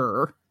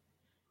herter,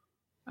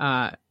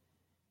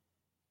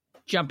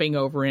 jumping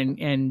over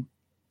and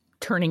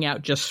turning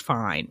out just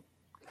fine.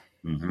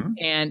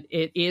 And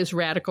it is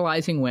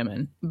radicalizing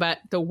women. But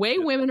the way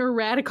women are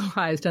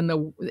radicalized,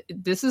 and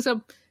this is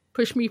a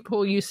push me,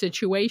 pull you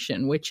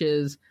situation, which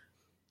is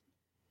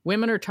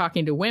women are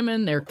talking to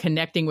women. They're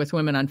connecting with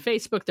women on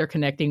Facebook. They're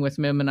connecting with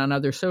women on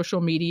other social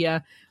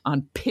media,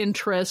 on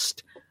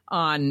Pinterest,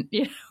 on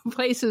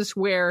places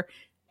where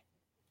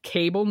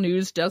cable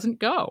news doesn't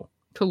go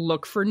to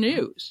look for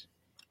news.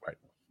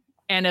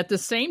 And at the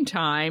same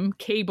time,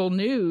 cable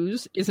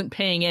news isn't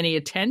paying any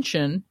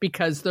attention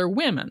because they're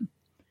women.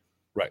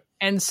 Right.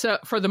 And so,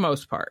 for the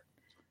most part,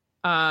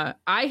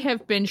 I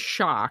have been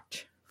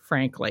shocked,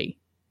 frankly.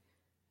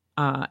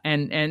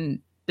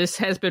 And this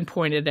has been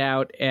pointed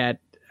out at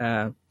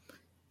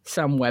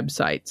some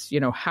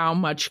websites, how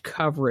much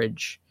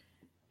coverage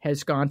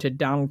has gone to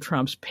Donald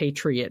Trump's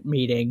Patriot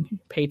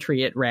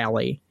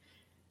rally,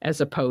 as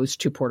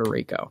opposed to Puerto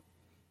Rico,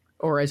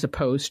 or as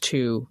opposed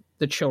to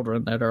the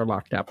children that are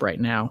locked up right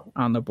now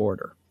on the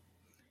border.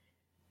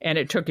 And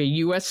it took a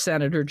U.S.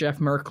 Senator, Jeff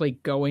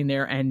Merkley, going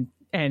there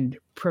and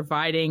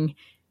providing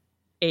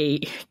a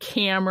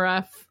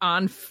camera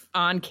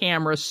on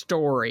camera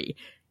story.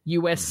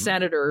 U.S.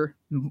 Senator,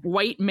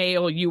 white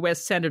male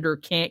U.S. Senator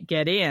can't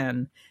get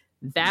in.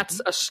 That's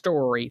a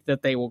story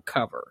that they will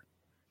cover.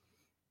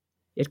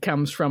 It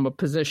comes from a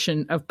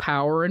position of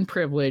power and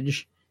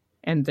privilege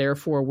and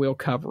therefore we'll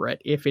cover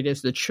it. If it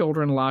is the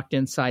children locked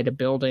inside a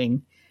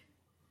building,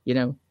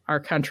 our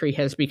country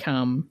has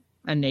become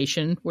a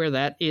nation where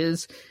that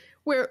is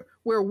where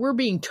we're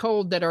being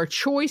told that our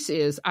choice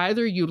is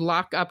either you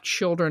lock up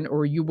children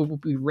or you will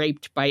be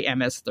raped by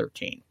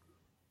MS-13.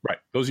 Right.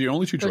 Those are your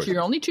only two choices. Those are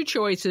your only two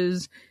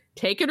choices.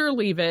 Take it or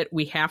leave it.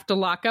 We have to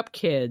lock up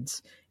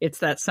kids. It's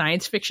that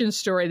science fiction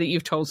story that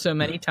you've told so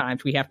many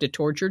times. We have to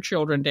torture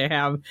children to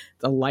have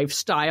the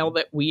lifestyle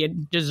that we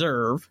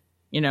deserve.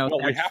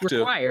 That's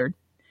required.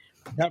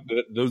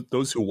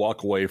 Those who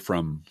walk away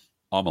from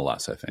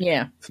Omelas, I think.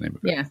 Yeah. That's the name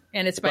of it. Yeah.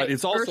 And it's by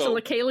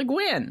Ursula K. Le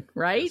Guin,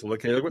 right? Ursula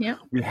K. Le Guin. Yeah.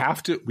 We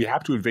have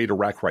to invade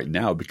Iraq right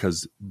now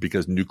because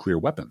nuclear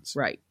weapons.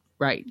 Right.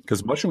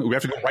 Because we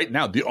have to go right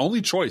now. The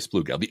only choice,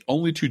 Blue Gal, the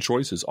only two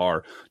choices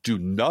are do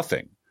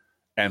nothing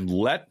and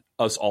let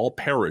us all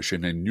perish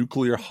in a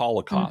nuclear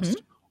holocaust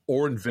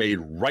or invade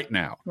right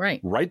now.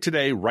 Right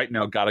today, right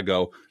now, gotta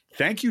go.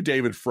 Thank you,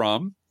 David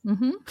Frum.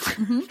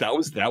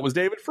 That was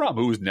David Frum,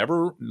 who has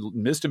never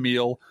missed a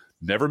meal,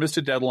 never missed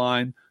a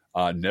deadline,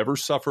 never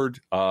suffered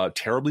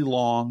terribly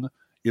long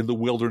in the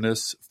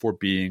wilderness for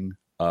being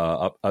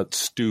a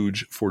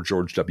stooge for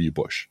George W.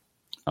 Bush.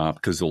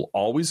 Because they'll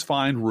always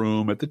find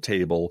room at the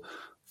table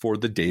for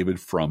the David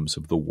Frums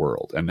of the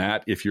world. And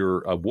that, if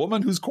you're a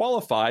woman who's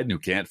qualified and who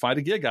can't find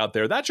a gig out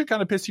there, that should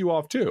kind of piss you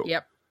off too.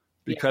 Yep.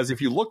 Because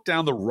if you look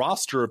down the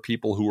roster of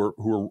people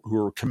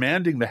who are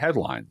commanding the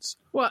headlines,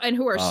 and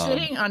who are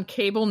sitting on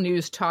cable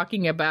news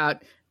talking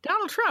about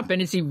Donald Trump,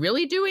 and is he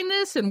really doing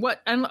this? And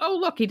oh,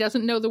 look, he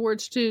doesn't know the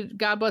words to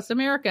God Bless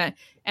America.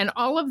 And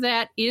all of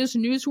that is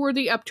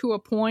newsworthy up to a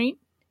point,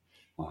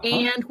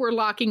 and we're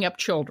locking up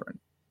children.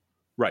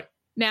 Right.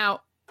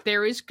 Now,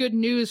 there is good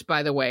news,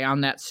 by the way,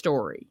 on that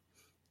story.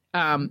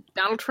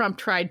 Donald Trump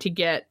tried to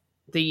get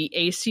the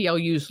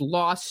ACLU's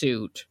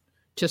lawsuit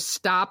to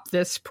stop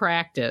this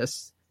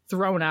practice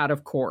thrown out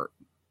of court.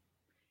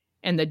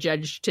 And the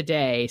judge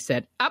today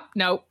said,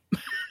 nope.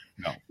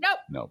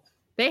 No.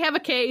 They have a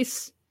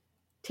case.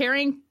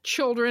 Tearing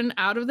children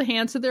out of the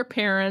hands of their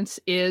parents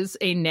is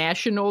a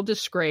national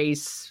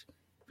disgrace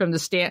from the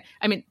stand.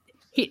 I mean,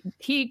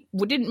 he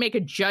didn't make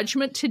a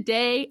judgment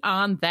today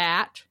on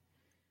that.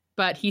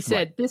 But he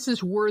said, This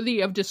is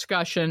worthy of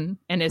discussion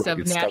and is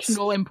of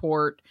national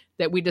import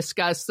that we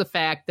discuss the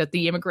fact that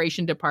the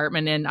Immigration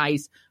Department and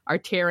ICE are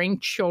tearing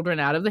children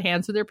out of the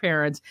hands of their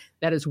parents.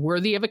 That is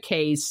worthy of a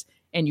case,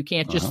 and you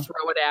can't just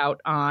throw it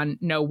out on,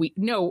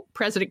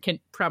 President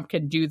Trump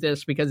can do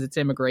this because it's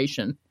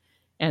immigration.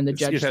 And the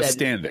judge said,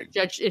 standing.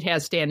 It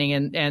has standing,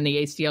 and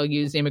the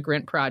ACLU's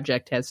Immigrant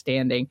Project has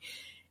standing.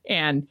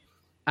 And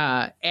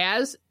I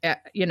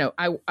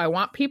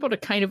want people to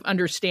kind of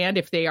understand,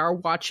 if they are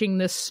watching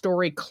this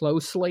story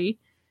closely,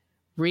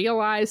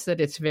 realize that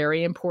it's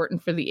very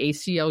important for the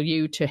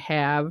ACLU to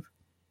have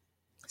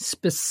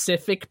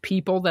specific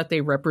people that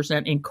they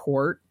represent in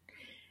court,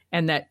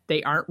 and that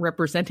they aren't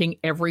representing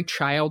every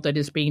child that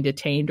is being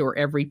detained or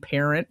every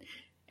parent.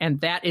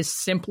 And that is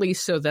simply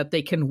so that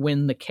they can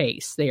win the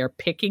case. They are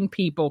picking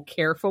people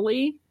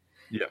carefully.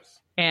 Yes.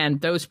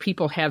 And those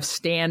people have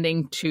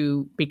standing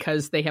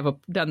because they have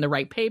done the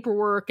right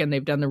paperwork and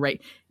they've done the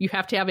right. You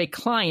have to have a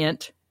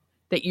client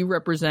that you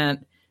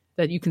represent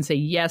that you can say,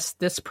 yes,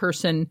 this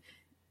person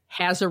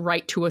has a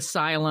right to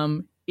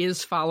asylum,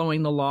 is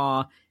following the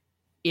law,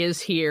 is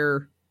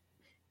here,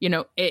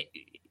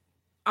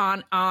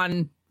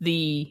 on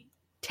the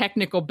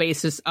technical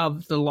basis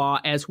of the law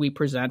as we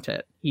present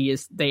it.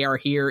 They are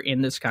here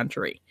in this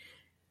country.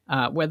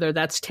 Whether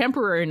that's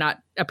temporary or not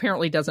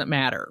apparently doesn't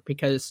matter,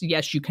 because,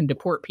 yes, you can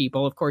deport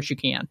people. Of course you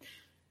can.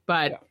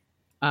 But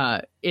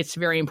it's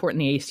very important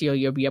the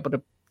ACLU will be able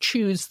to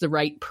choose the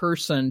right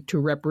person to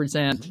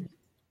represent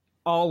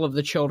all of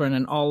the children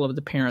and all of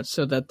the parents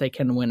so that they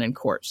can win in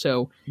court.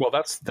 So, well,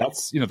 that's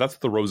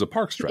the Rosa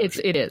Parks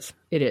strategy. It is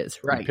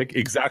right. You pick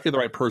exactly the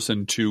right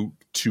person to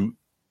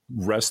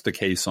rest the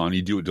case on.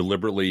 You do it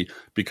deliberately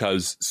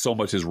because so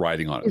much is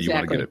riding on it. Exactly. You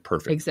want to get it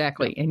perfect.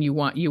 Exactly. And you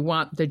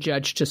want the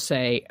judge to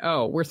say,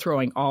 oh, we're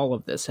throwing all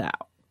of this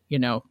out,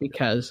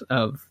 because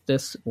of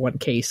this one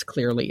case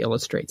clearly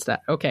illustrates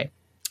that. Okay.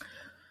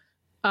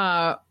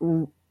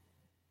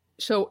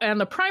 So, and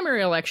the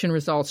primary election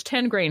results,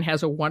 Ten Grain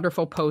has a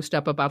wonderful post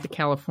up about the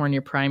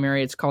California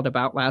primary. It's called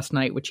About Last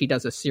Night, which he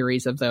does a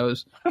series of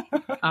those.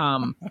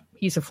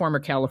 He's a former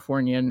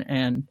Californian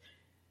and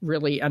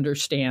really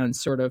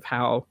understands sort of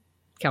how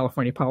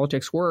California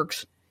politics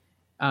works.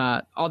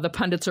 All the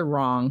pundits are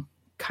wrong.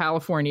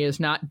 California is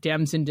not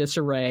Dems in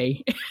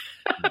disarray.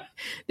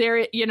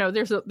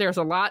 There's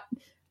a lot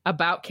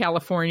about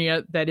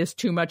California that is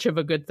too much of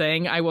a good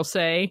thing, I will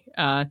say.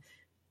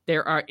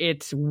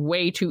 It's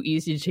way too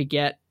easy to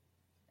get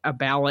a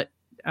ballot,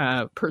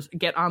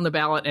 get on the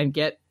ballot and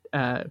get,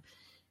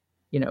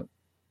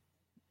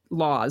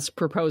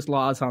 proposed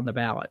laws on the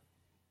ball.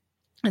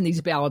 And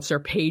these ballots are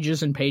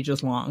pages and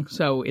pages long.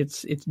 So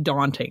it's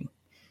daunting.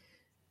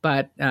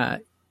 But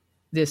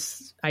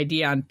this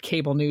idea on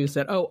cable news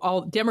that,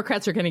 all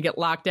Democrats are going to get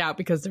locked out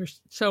because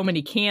there's so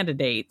many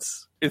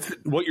candidates.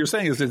 What you're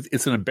saying is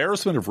it's an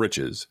embarrassment of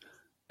riches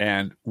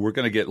and we're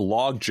going to get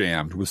log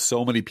jammed with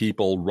so many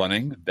people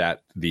running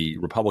that the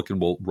Republican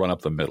will run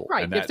up the middle.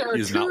 Right. And if there are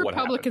two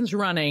Republicans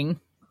running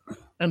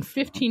and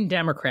 15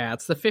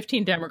 Democrats, the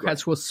 15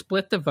 Democrats will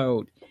split the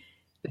vote.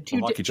 The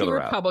two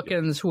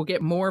Republicans will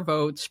get more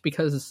votes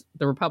because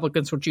the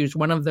Republicans will choose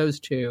one of those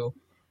two.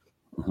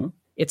 Mm-hmm.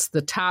 It's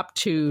the top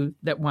two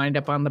that wind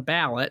up on the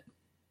ballot.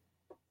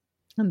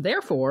 And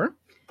therefore,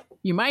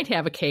 you might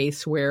have a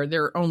case where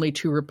there are only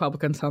two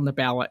Republicans on the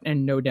ballot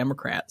and no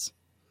Democrats.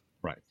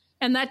 Right.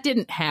 And that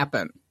didn't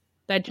happen.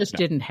 That just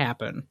didn't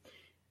happen.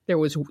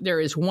 There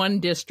is one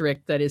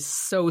district that is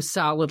so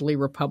solidly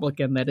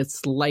Republican that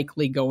it's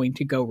likely going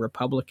to go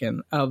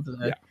Republican of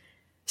the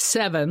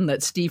 7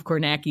 that Steve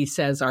Kornacki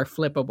says are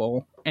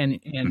flippable and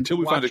until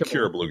we find a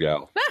cure, Blue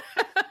Gal.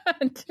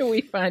 Until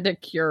we find a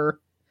cure.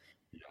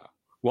 Yeah.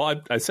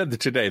 Well, I said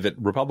today that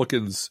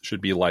Republicans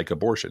should be like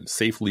abortion,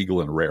 safe,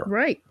 legal, and rare.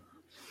 Right.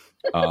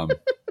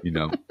 We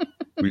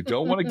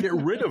don't want to get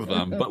rid of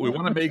them, but we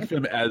want to make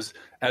them as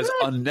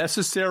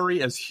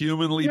unnecessary as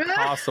humanly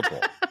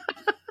possible.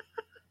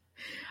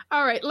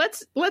 All right,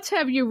 let's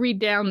have you read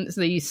down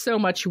the so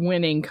much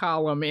winning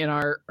column in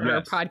our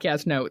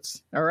podcast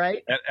notes. All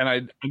right. And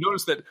I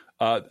noticed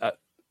that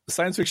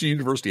Science Fiction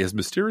University has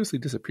mysteriously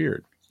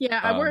disappeared.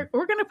 Yeah, we're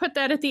going to put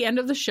that at the end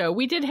of the show.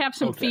 We did have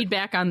some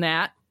feedback on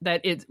that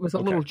it was a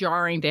little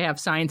jarring to have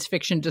science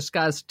fiction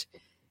discussed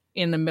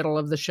in the middle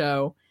of the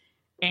show.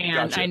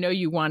 And gotcha. I know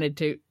you wanted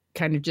to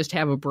kind of just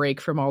have a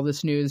break from all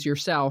this news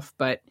yourself,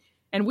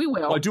 and we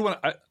will. Well, I do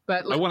want to.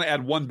 I want to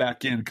add one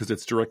back in because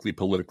it's directly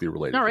politically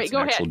related. All right, it's go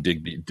an ahead. Actual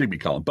Digby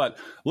column. But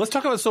let's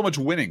talk about so much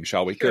winning,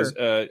 shall we? Because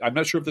I'm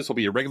not sure if this will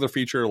be a regular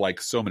feature,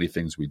 like so many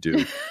things we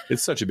do.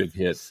 It's such a big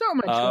hit. So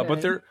much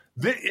winning.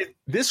 But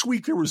this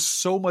week there was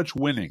so much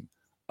winning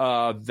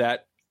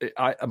that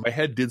my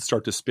head did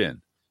start to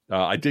spin.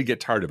 I did get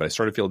tired of it. I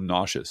started feeling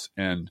nauseous,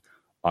 and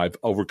I've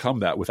overcome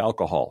that with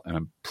alcohol, and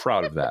I'm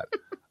proud of that.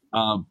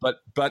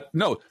 But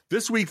no,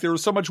 this week there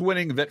was so much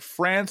winning that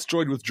France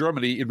joined with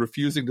Germany in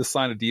refusing to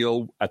sign a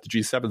deal at the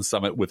G7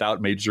 summit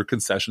without major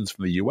concessions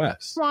from the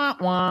U.S. Wah,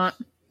 wah.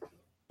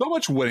 So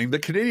much winning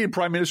that Canadian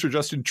Prime Minister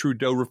Justin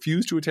Trudeau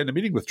refused to attend a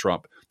meeting with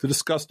Trump to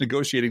discuss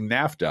negotiating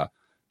NAFTA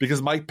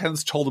because Mike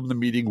Pence told him the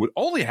meeting would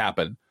only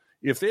happen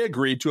if they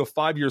agreed to a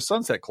 5-year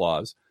sunset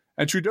clause.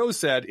 And Trudeau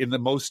said in the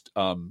most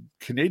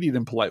Canadian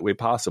and polite way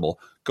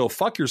possible, "Go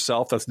fuck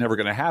yourself. That's never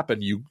going to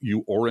happen, you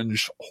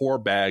orange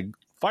whore bag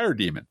fire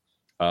demon."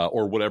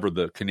 Or whatever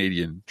the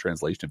Canadian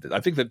translation of it.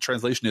 I think the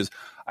translation is,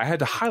 I had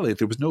to highlight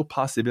there was no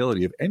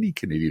possibility of any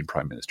Canadian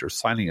prime minister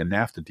signing a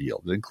NAFTA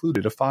deal that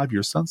included a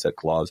 5-year sunset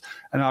clause.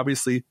 And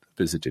obviously,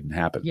 the visit didn't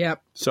happen.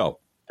 Yep. So,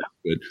 that's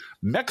good.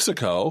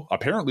 Mexico,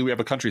 apparently we have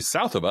a country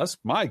south of us.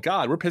 My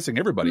God, we're pissing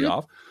everybody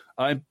off.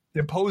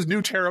 Imposed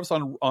new tariffs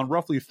on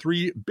roughly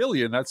 $3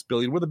 billion, that's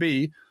billion with a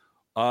B,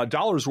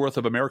 dollars worth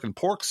of American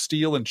pork,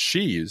 steel, and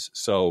cheese.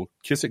 So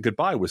kiss it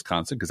goodbye,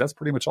 Wisconsin, because that's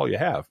pretty much all you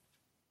have.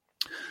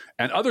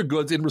 And other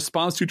goods in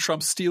response to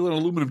Trump's steel and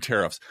aluminum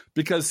tariffs.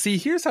 Because, see,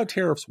 here's how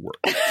tariffs work.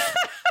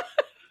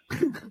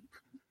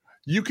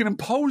 You can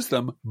impose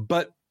them,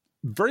 but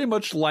very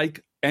much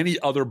like any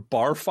other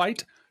bar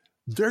fight,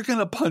 they're going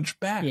to punch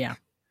back. Yeah.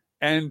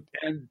 And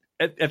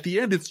at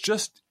the end,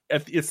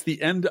 it's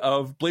the end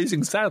of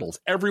Blazing Saddles.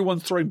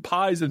 Everyone's throwing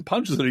pies and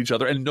punches at each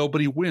other, and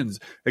nobody wins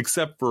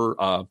except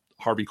for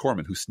Harvey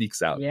Korman, who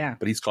sneaks out. Yeah.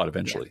 But he's caught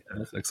eventually.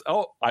 Yeah.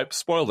 Oh, I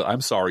spoiled it.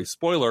 I'm sorry.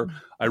 Spoiler.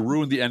 I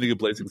ruined the ending of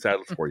Blazing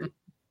Saddles for you.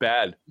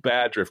 Bad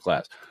Drift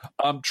Class.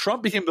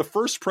 Trump became the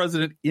first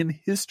president in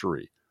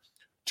history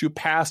to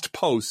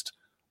post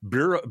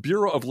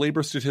Bureau of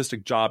Labor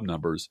Statistic job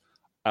numbers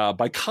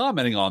by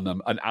commenting on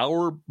them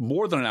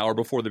more than an hour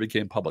before they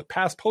became public.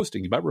 Past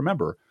posting, you might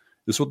remember,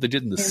 this is what they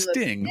did in the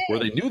Sting, where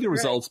they knew the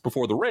results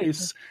before the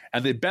race,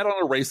 and they bet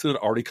on a race that had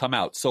already come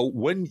out. So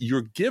when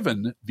you're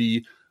given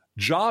the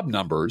job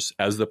numbers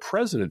as the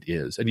president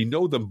is, and you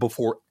know them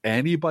before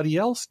anybody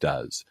else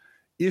does,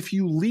 if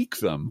you leak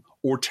them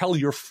or tell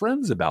your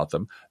friends about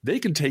them, they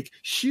can take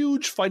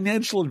huge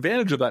financial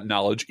advantage of that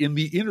knowledge in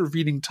the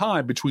intervening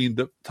time between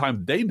the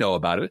time they know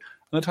about it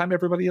and the time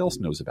everybody else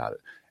knows about it.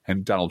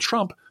 And Donald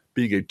Trump,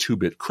 being a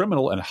two-bit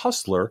criminal and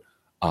hustler,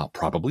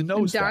 probably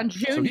knows Don that.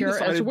 Jr.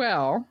 So as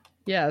well.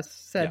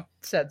 Yes,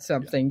 said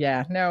something.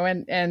 Yeah. No,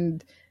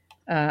 and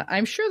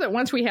I'm sure that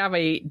once we have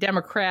a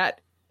Democratic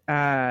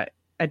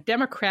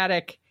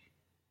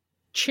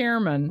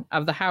chairman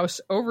of the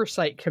House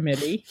Oversight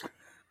Committee,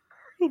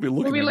 we'll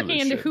be looking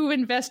into who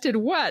invested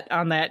what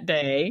on that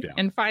day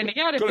and finding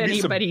out if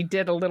anybody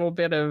did a little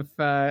bit of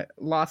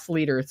lost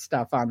leader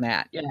stuff on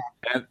that. Yeah.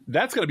 And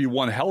that's going to be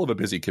one hell of a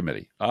busy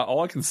committee.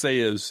 All I can say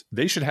is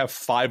they should have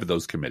 5 of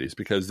those committees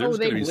because there's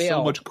going to be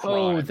so much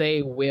crime. Oh,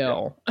 they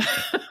will.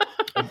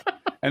 Yeah.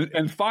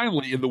 And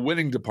finally, in the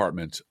winning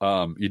department,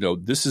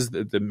 this is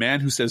the man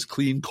who says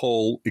clean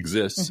coal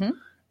exists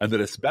and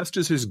that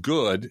asbestos is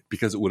good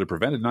because it would have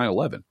prevented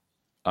 9/11.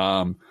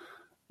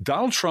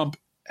 Donald Trump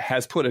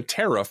has put a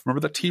tariff, remember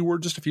the T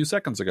word just a few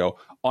seconds ago,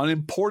 on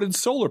imported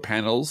solar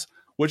panels,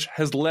 which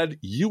has led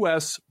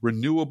U.S.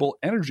 renewable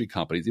energy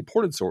companies,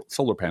 imported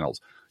solar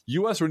panels,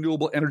 U.S.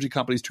 renewable energy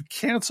companies to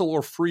cancel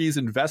or freeze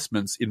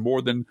investments in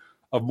more than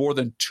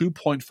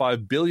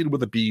 $2.5 billion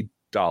with a B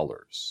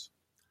dollars.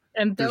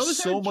 And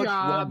those are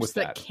jobs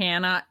that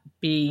cannot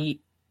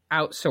be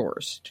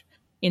outsourced.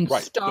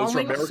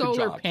 Installing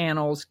solar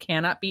panels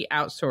cannot be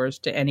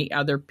outsourced to any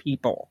other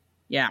people.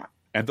 Yeah.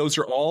 And those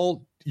are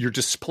all, you're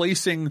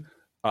displacing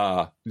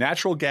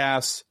natural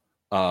gas,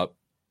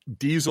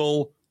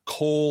 diesel,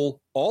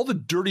 coal, all the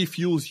dirty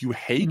fuels you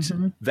hate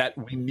that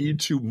we need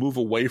to move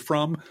away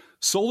from.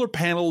 Solar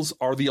panels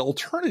are the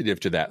alternative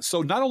to that.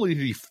 So not only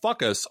did he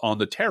fuck us on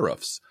the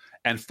tariffs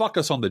and fuck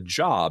us on the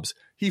jobs,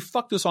 he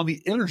fucked us on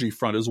the energy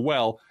front as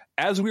well,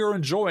 as we are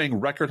enjoying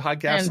record high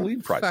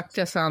gasoline prices. Fucked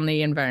us on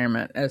the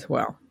environment as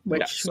well,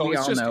 which we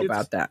all know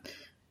about that.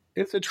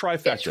 It's a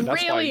trifecta. It's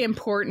really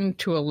important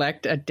to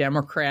elect a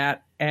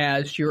Democrat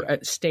as your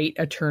state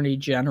attorney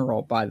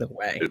general, by the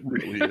way. It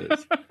really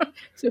is.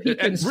 So he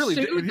can sue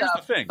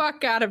the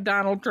fuck out of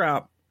Donald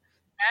Trump.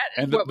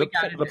 And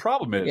the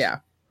problem is,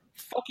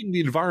 fucking the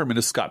environment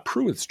is Scott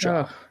Pruitt's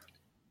job.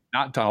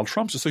 Not Donald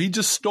Trump's. So he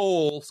just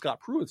stole Scott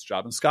Pruitt's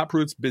job, and Scott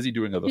Pruitt's busy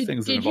doing other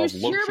things that involve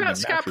lotion. Did you hear about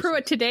Scott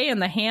Pruitt today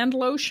and the hand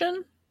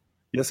lotion?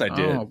 Yes, I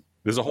did.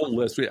 There's a whole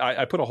list.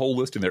 I put a whole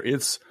list in there.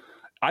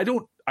 I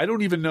don't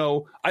even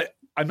know.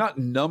 I'm not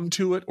numb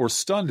to it or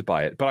stunned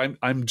by it, but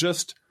I'm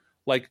just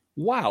like,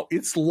 wow.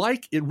 It's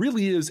like, it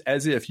really is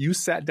as if you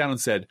sat down and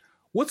said,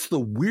 what's the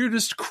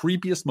weirdest,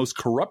 creepiest, most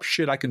corrupt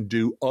shit I can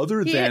do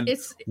other than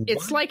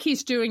it's like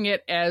he's doing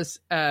it as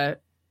a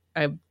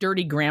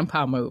dirty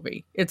grandpa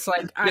movie. It's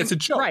like, it's a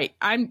joke. Right.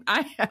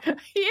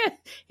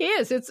 He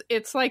is.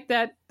 It's like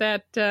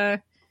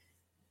that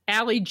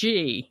Ali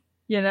G,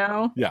 you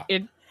know? Yeah.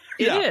 It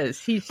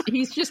is.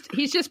 He's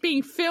just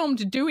being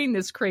filmed doing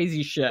this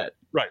crazy shit.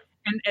 Right.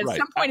 And at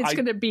some point it's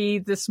going to be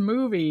this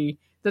movie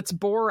that's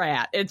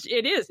Borat. It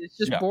is. It's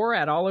just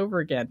Borat all over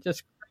again.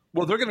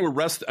 Well, they're going to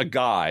arrest a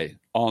guy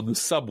on the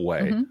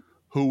subway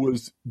who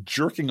was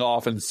jerking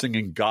off and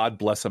singing God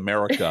Bless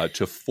America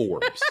to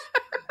Forbes.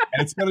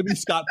 And it's going to be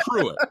Scott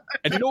Pruitt.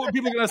 And you know what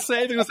people are going to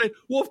say? They're going to say,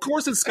 well, of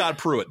course it's Scott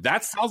Pruitt.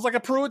 That sounds like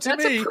a Pruitt to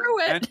me. That's a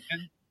Pruitt.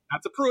 And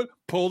that's a Pruitt.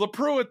 Pull the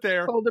Pruitt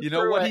there. You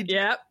know what he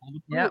did?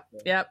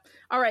 Yep.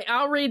 All right,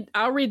 I'll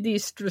read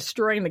these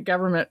Destroying the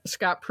Government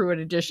Scott Pruitt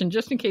edition,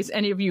 just in case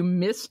any of you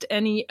missed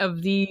any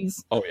of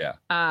these. Oh,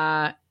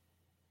 yeah.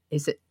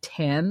 Is it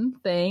 10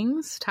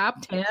 things?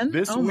 Top 10?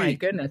 This week. My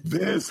goodness.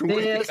 This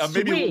week.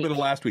 Maybe a little bit of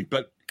last week,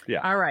 but yeah.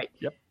 All right.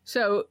 Yep.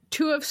 So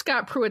 2 of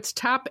Scott Pruitt's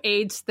top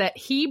aides that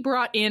he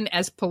brought in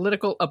as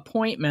political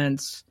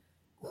appointments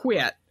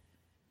quit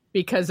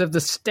because of the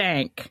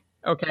stank.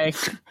 Okay.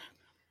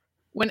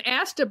 When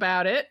asked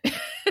about it,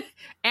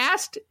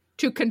 asked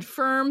to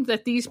confirm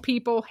that these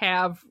people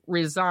have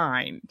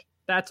resigned.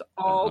 That's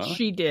all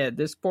she did.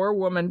 This poor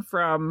woman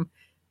from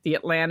the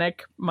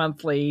Atlantic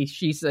Monthly,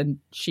 she's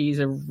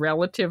a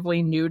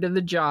relatively new to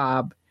the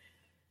job.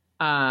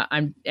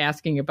 I'm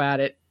asking about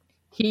it.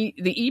 The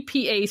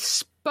EPA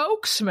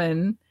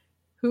spokesman,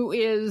 who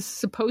is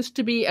supposed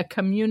to be a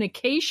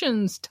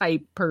communications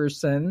type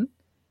person,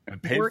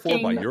 and paid for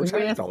by your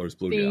tax dollars,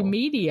 Blue the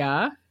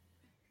media,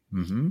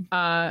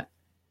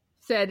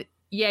 said,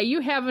 "Yeah, you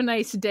have a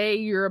nice day.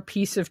 You're a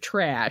piece of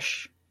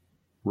trash."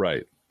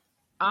 Right.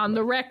 On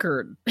the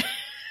record.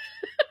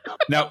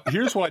 Now,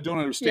 here's what I don't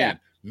understand.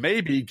 Yeah.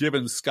 Maybe,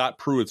 given Scott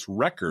Pruitt's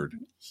record,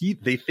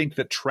 they think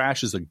that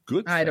trash is a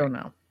good thing. I don't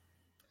know.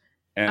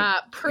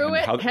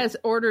 Pruitt has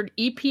ordered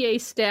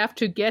EPA staff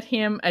to get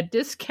him a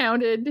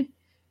discounted,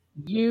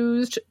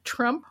 used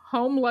Trump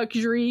home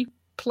luxury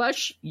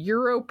plush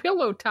Euro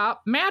pillow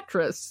top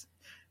mattress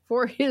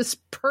for his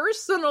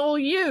personal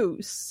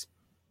use.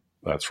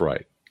 That's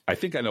right. I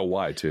think I know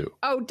why, too.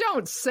 Oh,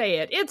 don't say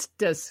it. It's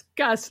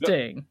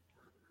disgusting. No.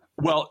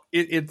 Well,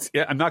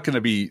 I'm not going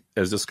to be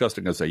as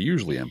disgusting as I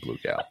usually am, Blue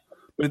Gal.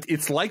 But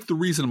it's like the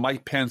reason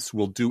Mike Pence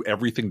will do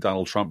everything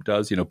Donald Trump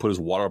does, put his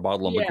water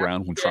bottle on the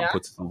ground when Trump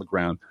puts it on the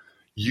ground.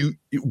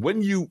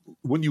 When you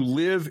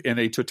live in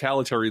a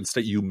totalitarian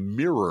state, you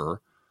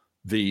mirror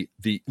the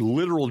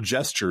literal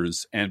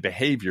gestures and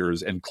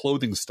behaviors and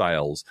clothing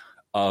styles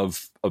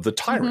of the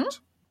tyrant.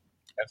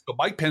 And so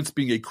Mike Pence,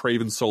 being a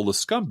craven,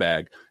 soulless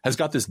scumbag, has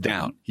got this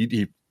down.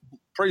 He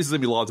praises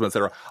him, he lauds him,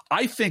 etc.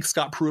 I think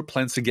Scott Pruitt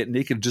plans to get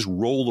naked and just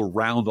roll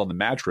around on the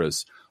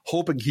mattress,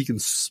 hoping he can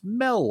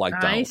smell like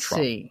Donald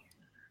Trump. See.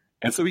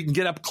 And so he can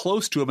get up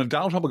close to him, and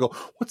Donald Trump will go,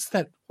 "What's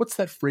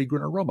that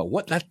fragrant aroma?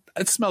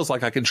 It smells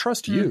like I can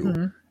trust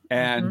you."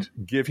 And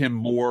give him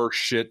more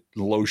shit,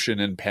 lotion,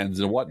 and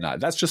pens and whatnot.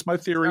 That's just my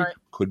theory. Right.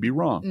 Could be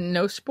wrong.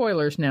 No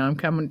spoilers now. I'm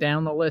coming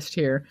down the list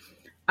here.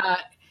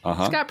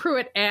 Scott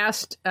Pruitt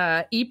asked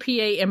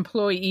EPA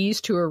employees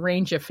to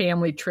arrange a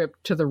family trip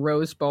to the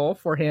Rose Bowl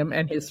for him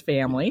and his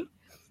family.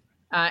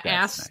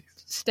 Asked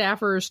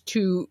staffers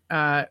to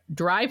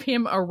drive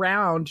him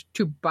around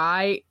to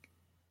buy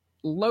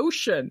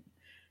lotion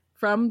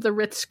from the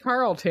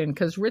Ritz-Carlton,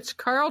 because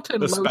Ritz-Carlton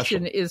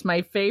lotion is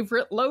my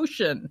favorite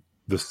lotion.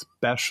 The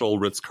special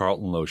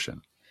Ritz-Carlton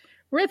lotion.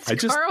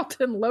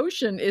 Ritz-Carlton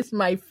lotion is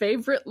my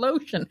favorite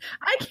lotion.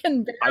 I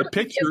can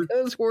barely get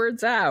those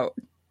words out.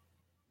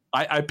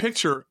 I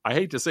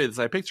hate to say this,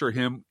 I picture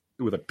him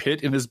with a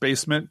pit in his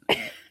basement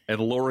and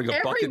lowering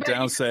a bucket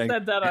down saying...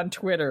 said that on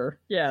Twitter,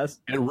 yes.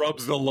 And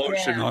rubs the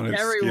lotion on his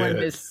everyone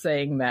skin. is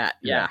saying that,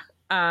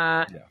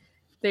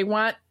 They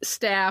want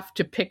staff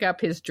to pick up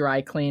his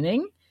dry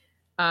cleaning.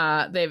 He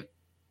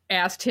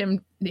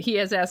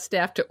has asked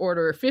staff to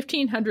order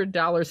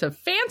 $1,500 of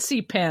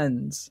fancy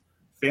pens.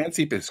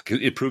 Fancy pens.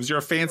 It proves you're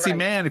a fancy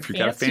man if you've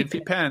got a fancy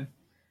pen.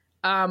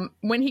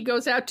 When he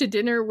goes out to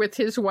dinner with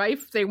his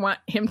wife, they want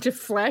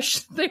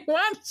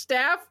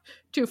staff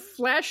to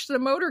flash the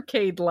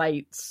motorcade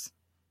lights.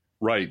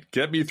 Right.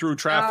 Get me through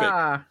traffic.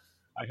 I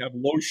have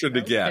lotion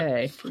to get.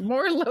 Okay.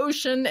 More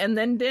lotion and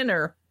then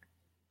dinner.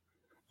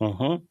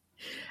 Uh-huh.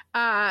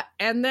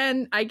 And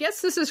then I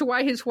guess this is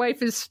why his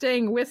wife is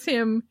staying with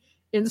him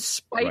in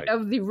spite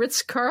of the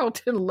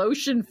Ritz-Carlton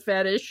lotion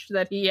fetish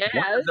that he has.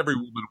 What does every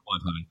woman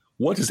want, honey?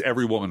 What does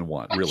every woman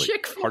want, really? A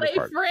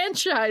Chick-fil-A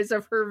franchise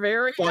of her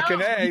very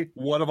Fucking own. A.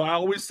 What have I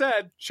always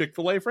said?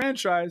 Chick-fil-A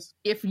franchise.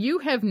 If you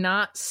have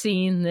not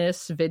seen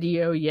this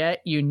video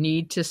yet, you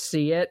need to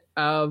see it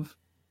of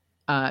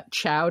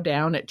Chow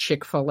Down at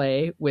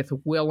Chick-fil-A with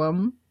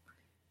Willem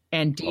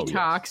and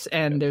Detox.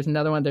 And there's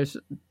another one. There's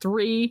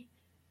 3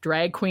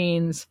 drag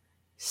queens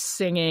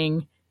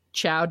singing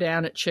Chow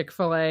Down at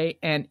Chick-fil-A.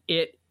 And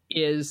it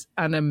is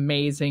an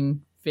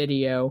amazing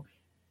video.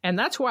 And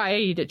that's why I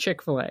eat at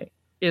Chick-fil-A.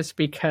 Is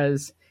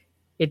because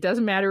it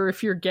doesn't matter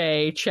if you're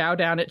gay, Chow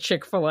Down at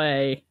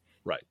Chick-fil-A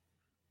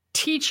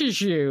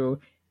teaches you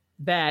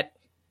that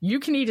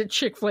you can eat at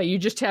Chick-fil-A, you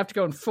just have to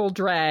go in full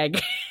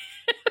drag.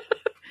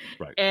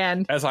 Right.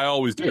 And as I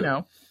always do. You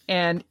know,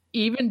 and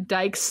even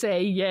Dykes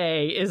Say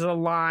Yay is a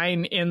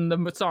line in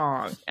the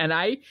song. And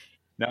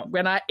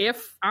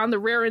if on the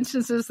rare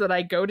instances that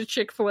I go to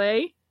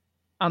Chick-fil-A,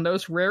 on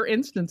those rare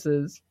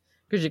instances,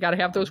 because you got to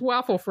have those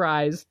waffle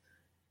fries,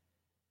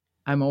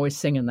 I'm always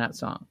singing that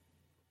song.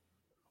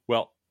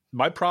 Well,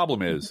 my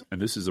problem is,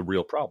 and this is a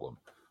real problem,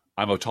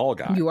 I'm a tall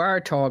guy. You are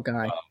a tall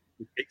guy.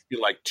 It takes me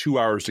like 2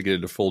 hours to get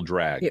into full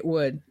drag. It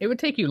would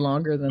take you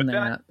longer than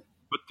that.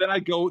 But then I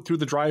go through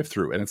the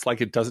drive-thru, and it's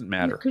like it doesn't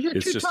matter. Because you're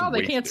too tall,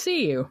 they can't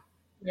see you.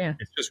 Yeah,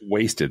 it's just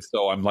wasted.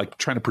 So I'm like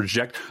trying to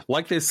project,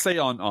 like they say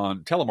on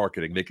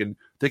telemarketing,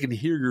 they can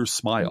hear your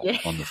smile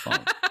on the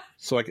phone.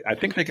 So I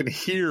think they can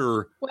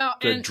hear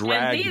the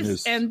drag.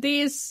 And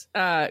these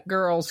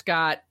girls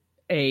got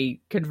a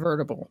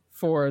convertible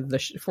for the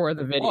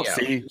video. Oh,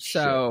 see?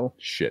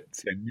 Shit.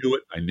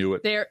 I knew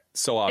it. They're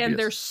so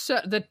obvious.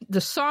 And they're the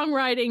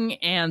songwriting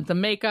and the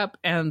makeup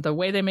and the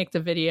way they make the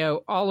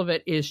video, all of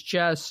it is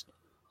just,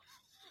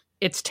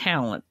 it's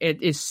talent.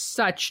 It is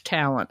such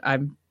talent.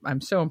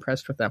 I'm so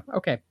impressed with them.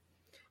 Okay.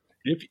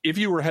 If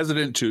you were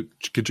hesitant to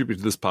contribute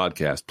to this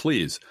podcast,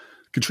 please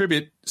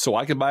contribute so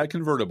I can buy a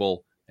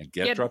convertible and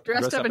get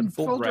dressed up in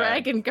full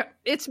drag. And go.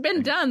 It's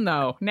been done,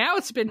 though. Now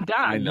it's been done.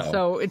 I know.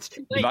 So it's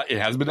too late. It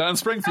hasn't been done in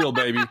Springfield,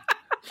 baby.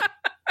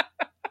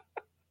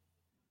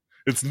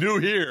 It's new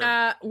here.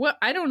 Well,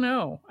 I don't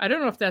know. I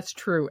don't know if that's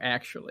true,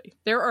 actually.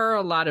 There are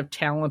a lot of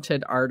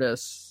talented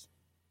artists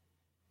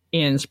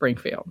in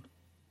Springfield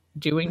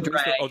doing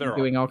drag,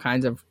 doing all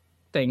kinds of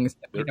things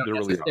that we don't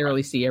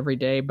necessarily see every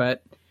day.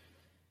 But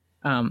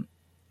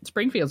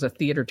Springfield's a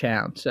theater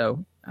town,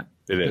 so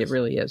it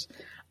really is.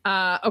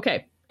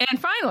 Okay. And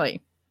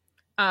finally,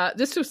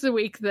 this was the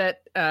week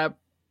that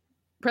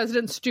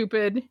President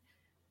Stupid,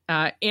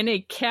 in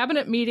a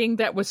cabinet meeting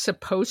that was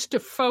supposed to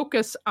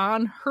focus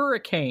on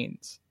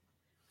hurricanes,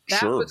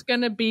 that was going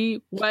to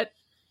be what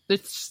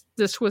this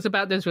was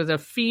about. This was a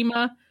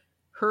FEMA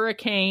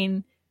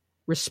hurricane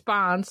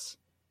response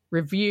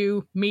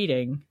review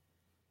meeting.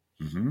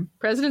 Mm-hmm.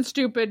 President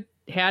Stupid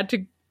had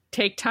to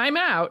take time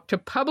out to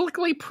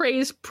publicly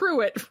praise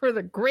Pruitt for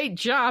the great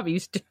job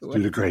he's doing.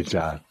 Doing a great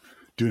job.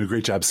 Doing a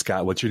great job,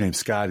 Scott. What's your name,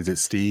 Scott? Is it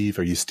Steve?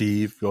 Are you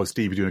Steve? Oh,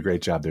 Steve, you're doing a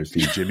great job there,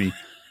 Steve. Jimmy,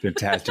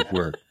 fantastic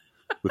work.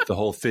 With the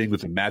whole thing,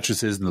 with the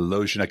mattresses and the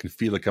lotion, I can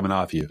feel it coming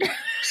off you.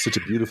 Such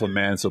a beautiful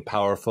man, so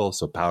powerful,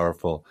 so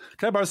powerful.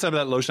 Can I borrow some of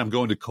that lotion? I'm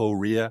going to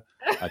Korea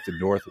at the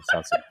north and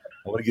south side.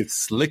 I want to get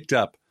slicked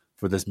up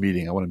for this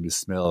meeting. I want him to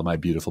smell my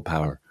beautiful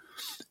power.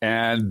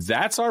 And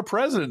that's our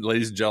president,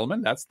 ladies and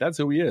gentlemen. That's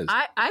who he is.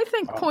 I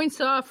think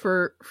points off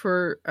for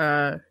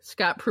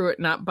Scott Pruitt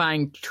not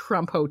buying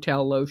Trump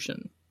Hotel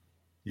lotion.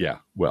 Yeah,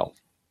 well,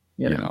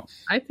 you know.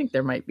 I think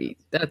there might be.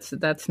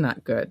 That's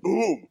not good.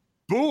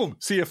 Boom.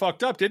 See, you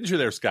fucked up, didn't you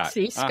there, Scott?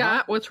 See,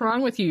 Scott, what's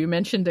wrong with you? You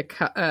mentioned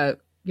a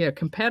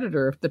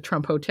competitor of the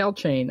Trump Hotel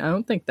chain. I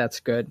don't think that's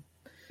good.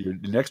 Your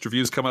next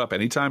review is coming up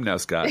anytime now,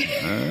 Scott.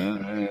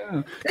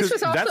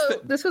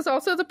 This was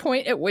also the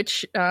point at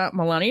which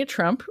Melania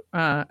Trump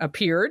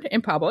appeared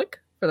in public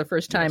for the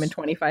first time in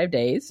 25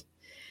 days.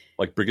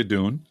 Like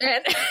Brigadoon.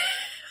 And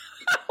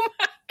oh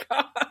my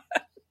God.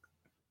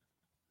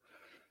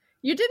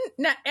 You didn't,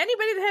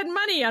 anybody that had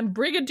money on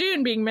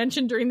Brigadoon being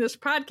mentioned during this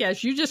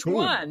podcast, you just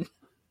won.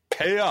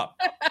 Pay up.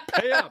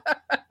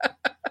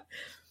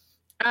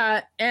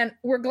 And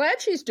we're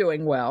glad she's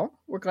doing well.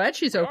 We're glad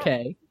she's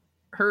okay.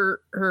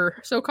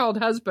 Her so-called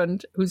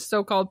husband, who's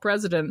so-called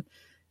president,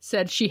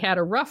 said she had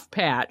a rough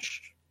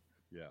patch.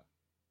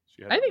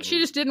 Yeah. I think she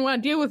just didn't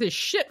want to deal with his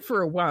shit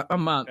for a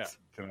month. Yeah.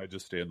 Can I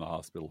just stay in the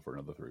hospital for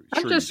another 3 weeks?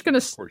 I'm just going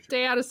to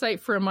stay out of sight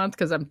for a month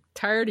because I'm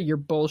tired of your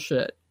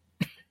bullshit.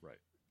 Right.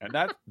 And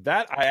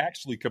that I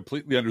actually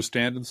completely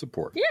understand and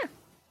support. Yeah.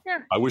 Yeah.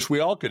 I wish we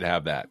all could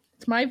have that.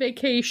 It's my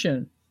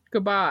vacation.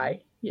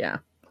 Goodbye. Yeah.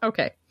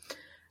 Okay.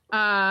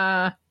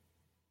 I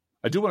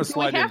do want to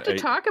slide in. Do we have to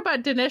talk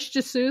about Dinesh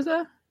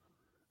D'Souza?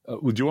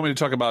 Do you want me to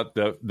talk about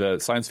the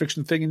science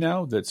fiction thing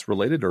now that's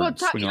related? Or I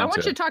want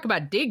you to talk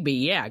about Digby.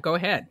 Yeah, go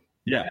ahead.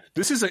 Yeah,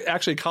 this is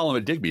actually a column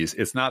at Digby's.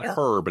 It's not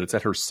her, but it's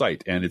at her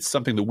site, and it's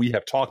something that we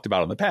have talked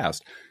about in the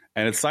past.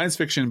 And it's science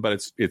fiction,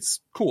 but it's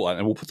cool,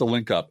 and we'll put the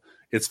link up.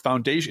 It's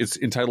Foundation. It's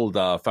entitled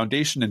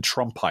Foundation and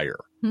Trumpire.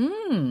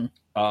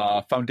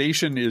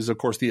 Foundation is, of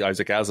course, the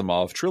Isaac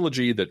Asimov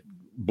trilogy that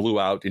blew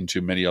out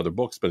into many other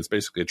books, but it's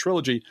basically a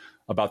trilogy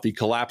about the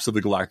collapse of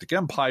the Galactic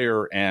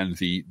Empire and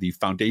the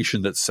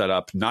foundation that's set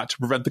up not to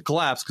prevent the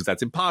collapse, because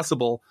that's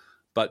impossible,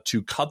 but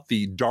to cut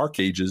the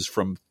Dark Ages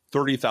from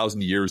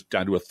 30,000 years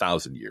down to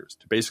 1,000 years,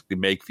 to basically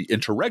make the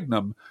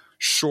interregnum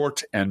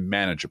short and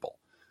manageable.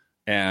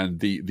 And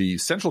the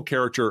central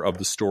character of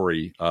the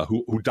story,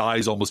 who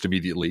dies almost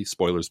immediately,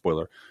 spoiler, is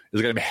a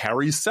guy named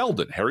Harry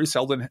Seldon. Harry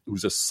Seldon,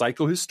 who's a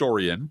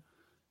psychohistorian,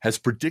 has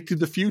predicted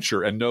the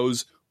future and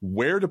knows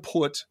where to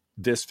put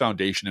this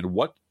foundation and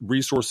what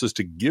resources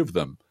to give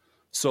them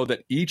so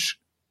that each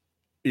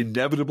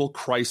inevitable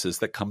crisis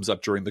that comes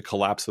up during the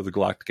collapse of the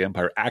Galactic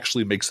Empire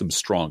actually makes them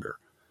stronger.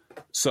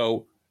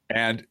 So,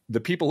 and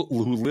the people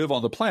who live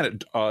on the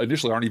planet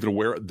initially aren't even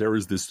aware there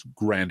is this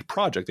grand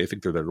project. They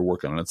think they're there to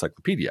work on an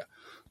encyclopedia.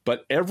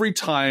 But every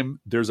time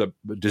there's a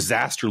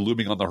disaster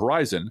looming on the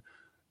horizon,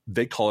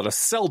 they call it a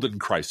Seldon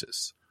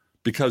crisis,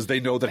 because they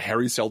know that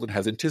Harry Seldon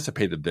has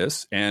anticipated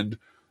this and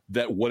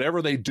that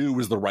whatever they do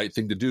is the right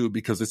thing to do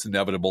because it's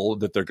inevitable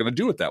that they're going to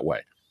do it that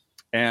way.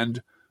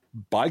 And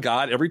by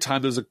God, every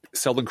time there's a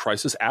Seldon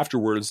crisis,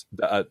 afterwards,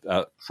 a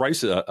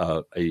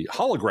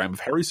hologram of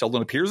Harry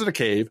Seldon appears in a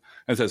cave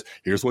and says,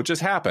 here's what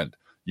just happened.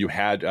 You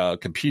had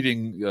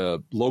competing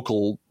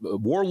local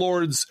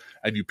warlords,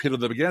 and you pitted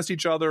them against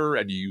each other,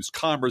 and you used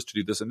commerce to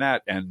do this and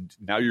that, and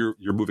now you're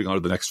moving on to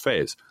the next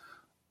phase.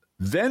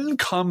 Then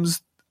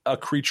comes a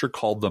creature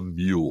called the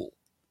Mule.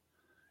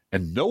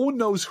 And no one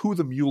knows who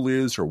the Mule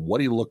is or what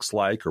he looks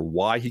like or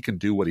why he can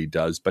do what he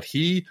does, but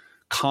he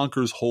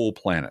conquers whole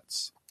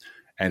planets.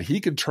 And he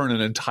can turn an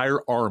entire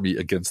army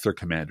against their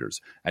commanders.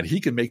 And he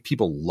can make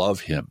people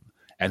love him.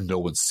 And no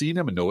one's seen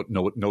him, and no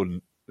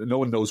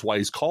one knows why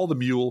he's called the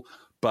Mule,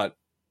 but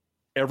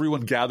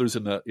everyone gathers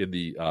in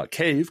the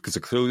cave, because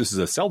clearly this is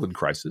a Seldon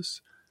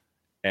crisis.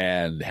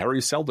 And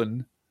Harry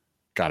Seldon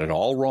got it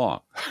all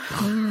wrong.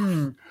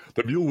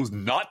 The Mule was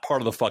not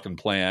part of the fucking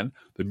plan.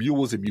 The Mule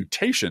was a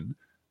mutation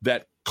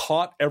that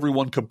caught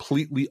everyone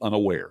completely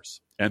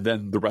unawares. And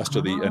then the rest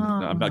of and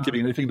I'm not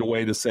giving anything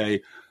away to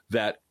say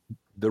that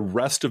the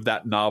rest of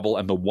that novel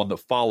and the one that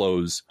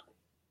follows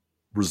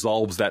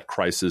resolves that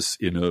crisis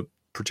in a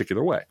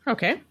particular way.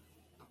 Okay.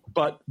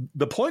 But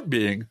the point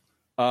being,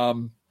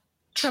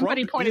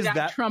 somebody pointed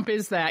out Trump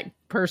is that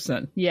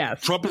person.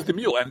 Yes. Trump is the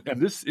Mule.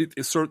 And this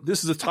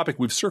is a topic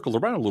we've circled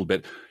around a little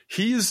bit.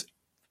 He's,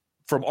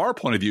 from our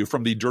point of view,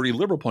 from the dirty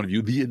liberal point of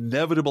view, the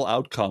inevitable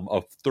outcome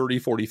of 30,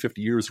 40,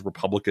 50 years of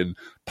Republican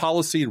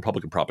policy,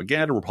 Republican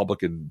propaganda,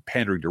 Republican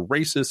pandering to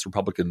racists,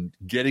 Republican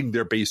getting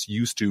their base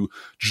used to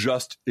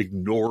just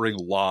ignoring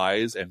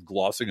lies and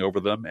glossing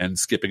over them and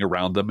skipping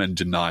around them and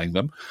denying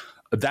them.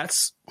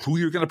 That's who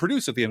you're going to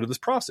produce at the end of this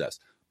process.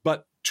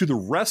 But to the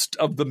rest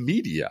of the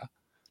media,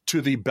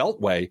 to the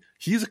Beltway,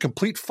 he's a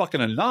complete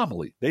fucking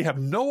anomaly. They have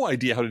no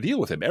idea how to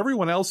deal with him.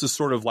 Everyone else is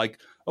sort of like,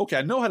 okay,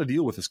 I know how to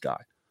deal with this guy.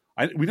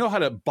 We know how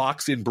to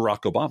box in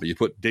Barack Obama. You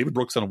put David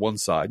Brooks on one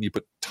side and you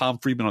put Tom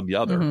Friedman on the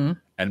other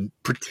and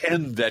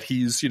pretend that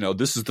he's,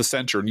 this is the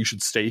center and you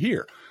should stay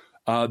here.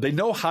 They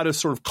know how to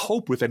sort of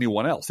cope with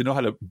anyone else. They know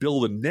how to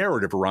build a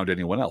narrative around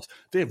anyone else.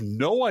 They have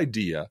no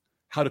idea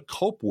how to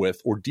cope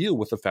with or deal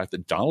with the fact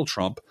that Donald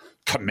Trump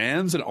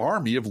commands an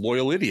army of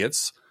loyal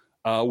idiots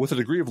with a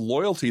degree of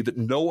loyalty that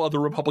no other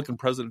Republican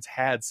presidents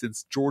had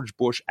since George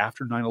Bush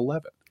after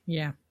 9/11.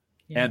 Yeah.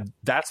 And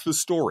that's the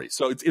story.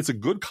 So it's a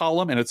good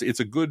column, and it's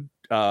a good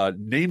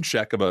name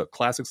check of a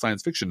classic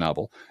science fiction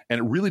novel. And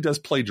it really does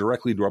play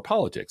directly into our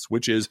politics,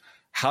 which is,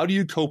 how do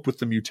you cope with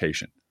the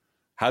mutation?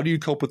 How do you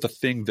cope with the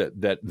thing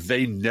that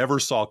they never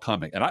saw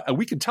coming? And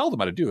we can tell them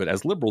how to do it.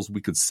 As liberals,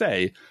 we could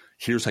say,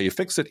 here's how you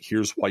fix it.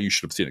 Here's why you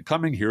should have seen it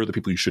coming. Here are the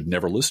people you should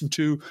never listen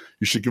to.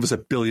 You should give us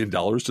 $1 billion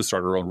to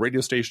start our own radio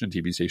station and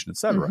TV station, et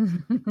cetera.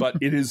 But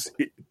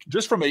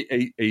just from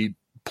a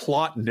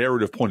plot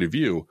narrative point of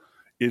view,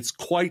 it's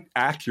quite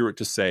accurate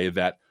to say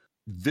that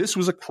this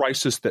was a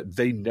crisis that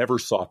they never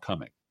saw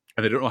coming,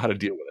 and they don't know how to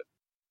deal with it.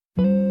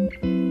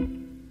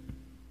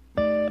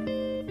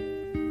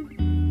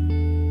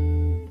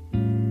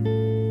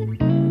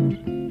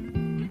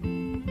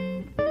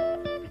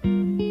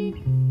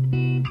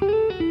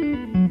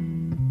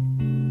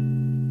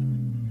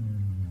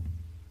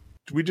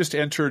 just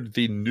entered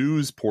the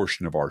news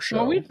portion of our show.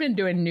 Well, we've been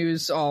doing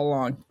news all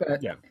along,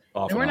 but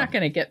we're not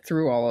going to get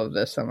through all of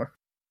this.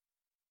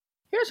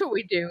 Here's what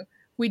we do.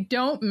 We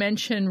don't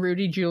mention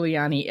Rudy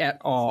Giuliani at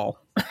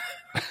all.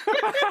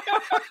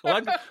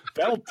 Well,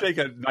 that'll take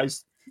a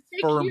nice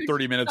firm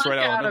 30 minutes right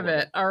out of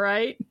it. All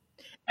right.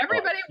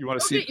 Everybody,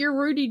 get your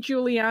Rudy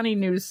Giuliani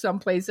news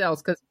someplace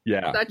else because he's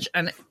such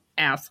an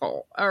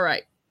asshole. All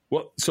right.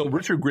 Well, so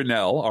Richard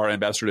Grinnell, our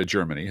ambassador to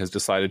Germany, has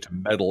decided to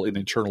meddle in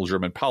internal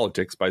German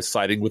politics by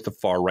siding with the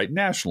far-right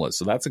nationalists.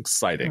 So that's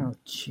exciting. Oh,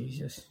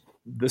 Jesus.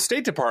 The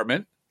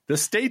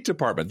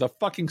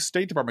fucking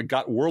State Department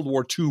got World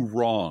War II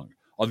wrong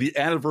on the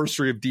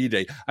anniversary of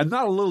D-Day. And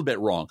not a little bit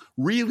wrong.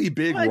 Really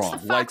big wrong. It's the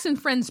Fox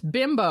and Friends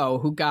bimbo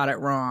who got it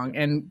wrong.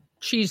 And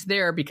she's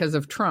there because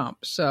of Trump.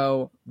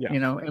 So,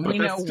 and we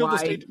know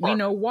why. We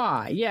know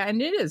why. Yeah,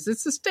 and it is.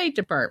 It's the State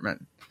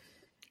Department.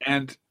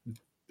 And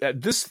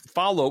this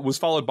was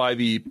followed by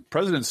the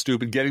president's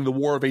stoop in getting the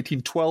War of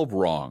 1812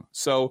 wrong.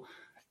 So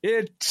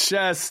it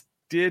just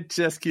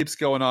keeps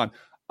going on.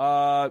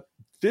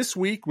 This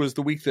week was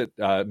the week that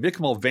Mick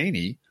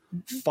Mulvaney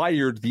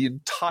fired the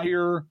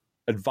entire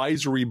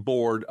advisory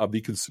board of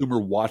the Consumer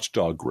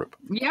Watchdog Group.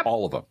 Yep.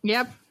 All of them.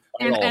 Yep.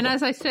 And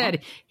as I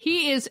said,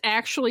 he is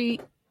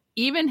actually,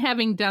 even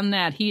having done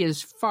that, he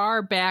is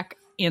far back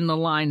in the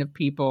line of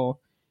people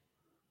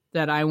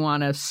that I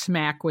want to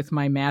smack with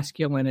my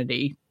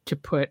masculinity, to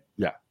put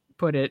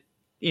it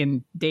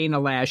in Dana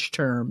Lash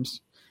terms.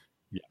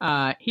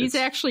 Yeah. He's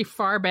actually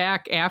far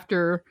back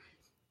after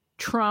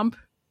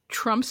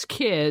Trump's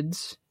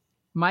kids,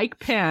 Mike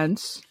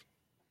Pence.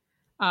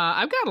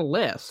 I've got a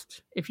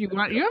list. If you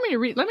want me to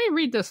read, let me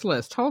read this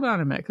list. Hold on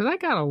a minute, because I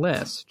got a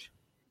list.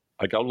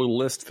 I got a little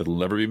list that'll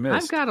never be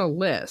missed. I've got a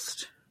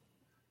list.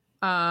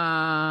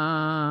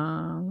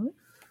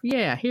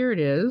 Here it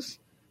is.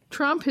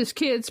 Trump, his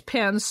kids,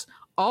 Pence,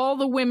 all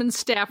the women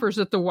staffers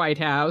at the White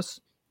House,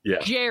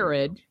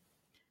 Jared,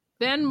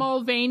 then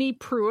Mulvaney,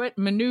 Pruitt,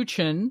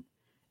 Mnuchin.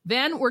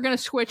 Then we're going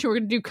to switch and we're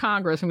going to do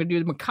Congress. I'm going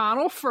to do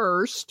McConnell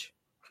first,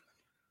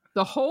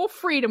 the whole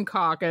Freedom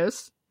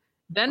Caucus,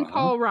 then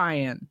Paul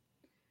Ryan.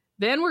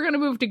 Then we're going to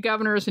move to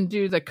governors and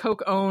do the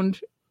Koch-owned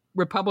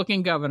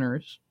Republican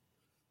governors.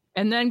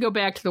 And then go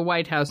back to the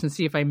White House and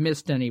see if I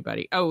missed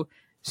anybody. Oh,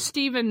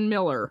 Stephen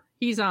Miller.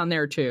 He's on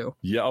there too.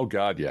 Yeah. Oh,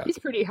 God, yeah. He's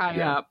pretty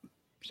high up.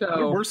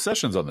 So where's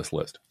Sessions on this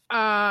list?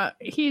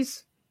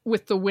 He's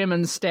with the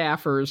women's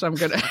staffers. I'm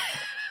going to...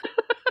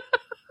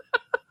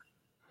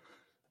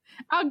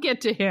 I'll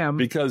get to him.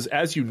 Because,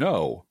 as you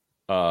know,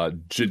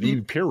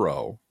 Jeanine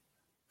Pirro,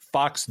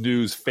 Fox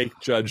News fake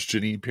judge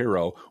Jeanine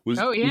Pirro was...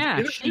 Oh,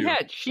 yeah.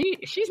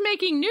 She's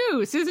making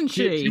news, isn't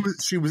she?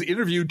 She was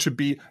interviewed to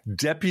be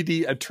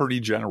Deputy Attorney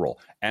General.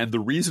 And the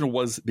reason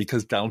was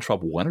because Donald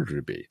Trump wanted her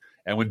to be.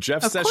 And when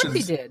Jeff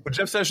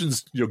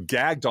Sessions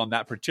gagged on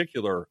that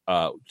particular,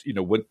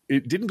 when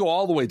it didn't go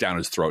all the way down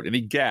his throat, and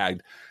he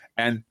gagged,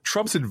 and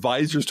Trump's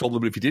advisors told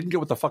him if he didn't get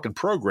with the fucking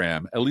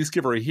program, at least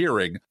give her a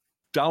hearing,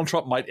 Donald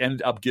Trump might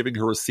end up giving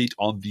her a seat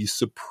on the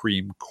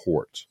Supreme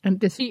Court. And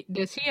does he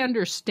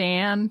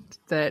understand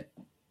that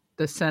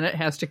the Senate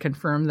has to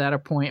confirm that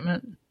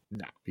appointment?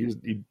 No,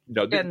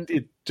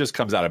 it just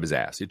comes out of his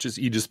ass. He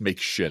just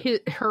makes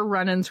shit. Her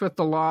run-ins with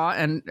the law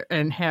and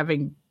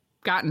having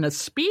gotten a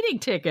speeding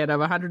ticket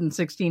of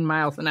 116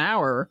 miles an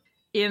hour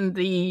in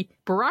the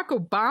Barack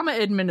Obama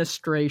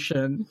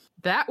administration,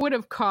 that would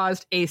have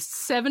caused a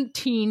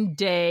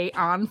 17-day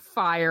on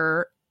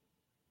fire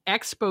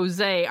expose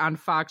on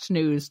Fox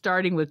News,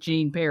 starting with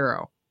Jeanine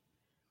Pirro.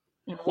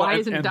 Why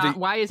isn't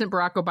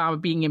Barack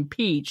Obama being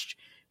impeached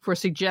for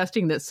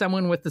suggesting that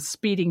someone with a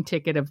speeding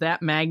ticket of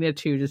that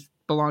magnitude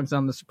belongs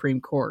on the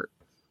Supreme Court?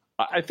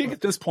 I think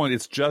at this point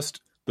it's just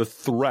the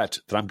threat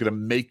that I'm going to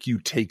make you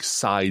take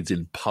sides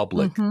in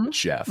public,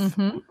 Jeff.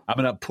 I'm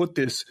going to put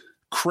this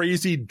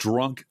crazy,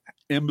 drunk,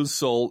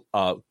 imbecile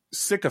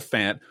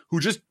sycophant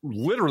who just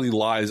literally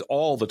lies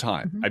all the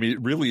time. I mean,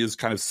 it really is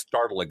kind of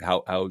startling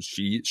how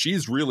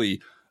she's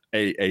really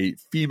a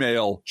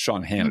female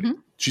Sean Hannity.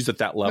 She's at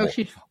that level.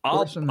 I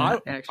will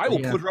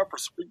put her up for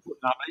Supreme Court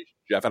nomination,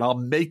 Jeff, and I'll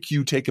make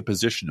you take a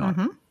position on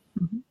it.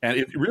 And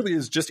it really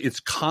is it's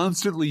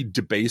constantly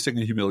debasing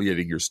and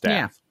humiliating your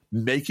staff,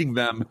 making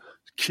them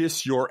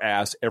kiss your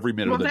ass every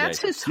minute of the day. Well, that's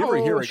his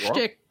whole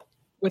shtick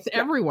with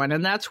everyone,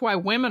 and that's why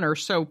women are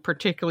so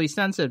particularly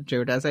sensitive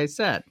to it, as I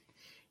said.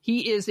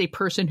 He is a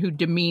person who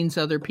demeans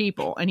other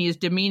people, and he is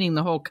demeaning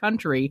the whole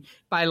country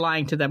by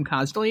lying to them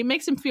constantly. It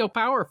makes him feel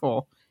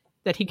powerful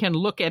that he can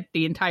look at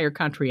the entire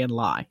country and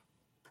lie.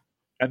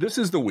 And this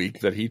is the week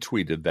that he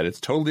tweeted that it's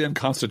totally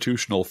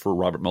unconstitutional for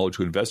Robert Mueller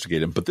to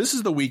investigate him. But this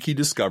is the week he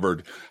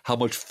discovered how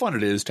much fun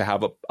it is to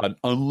have an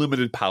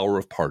unlimited power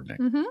of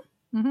pardoning.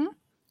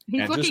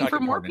 He's looking for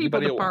more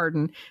people to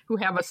pardon who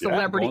have a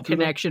celebrity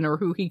connection or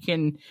who he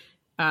can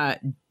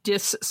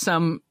diss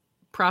some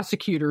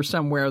prosecutor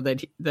somewhere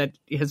that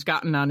has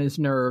gotten on his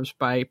nerves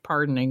by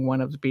pardoning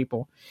one of the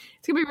people.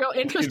 It's going to be real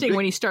interesting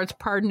when he starts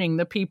pardoning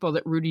the people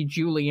that Rudy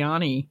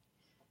Giuliani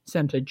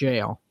sent to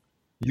jail.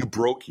 You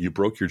broke your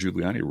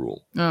Giuliani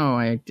rule. Oh,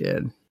 I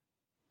did.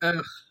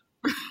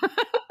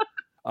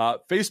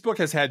 Facebook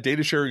has had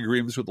data sharing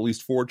agreements with at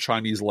least 4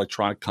 Chinese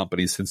electronic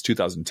companies since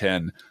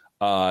 2010,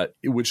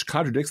 which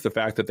contradicts the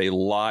fact that they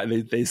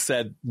lied. They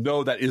said,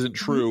 no, that isn't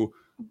true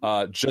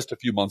just a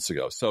few months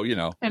ago. So,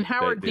 And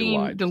Howard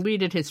Dean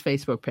deleted his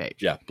Facebook page.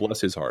 Yeah,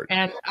 bless his heart.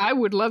 And I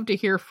would love to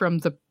hear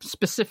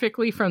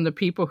specifically from the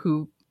people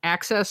who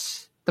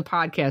access the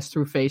podcast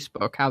through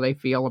Facebook, how they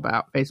feel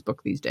about Facebook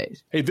these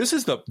days. Hey, this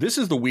is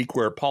the week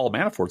where Paul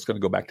Manafort's going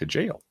to go back to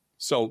jail.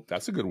 So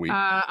that's a good week.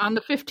 On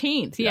the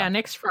 15th. Yeah,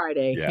 next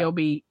Friday. Yeah. He'll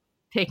be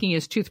taking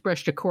his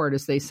toothbrush to court,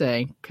 as they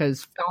say,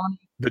 because felony.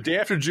 The day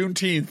after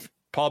Juneteenth,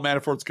 Paul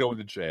Manafort's going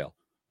to jail.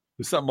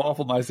 There's something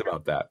awful nice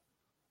about that.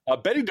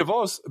 Betty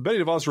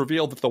DeVos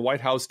revealed that the White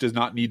House does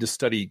not need to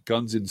study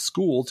guns in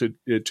school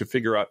to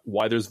figure out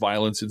why there's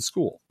violence in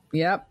school.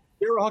 Yep.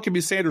 Sarah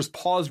Huckabee Sanders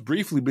paused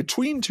briefly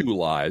between 2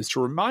 lies to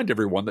remind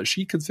everyone that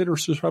she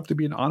considers herself to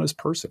be an honest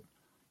person.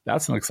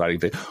 That's an exciting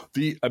thing.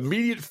 The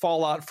immediate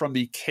fallout from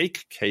the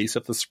cake case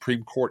at the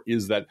Supreme Court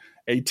is that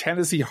a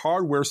Tennessee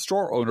hardware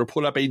store owner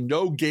put up a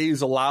no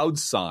gays allowed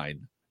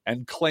sign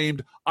and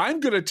claimed,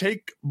 I'm going to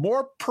take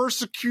more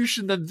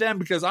persecution than them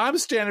because I'm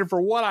standing for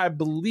what I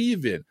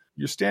believe in.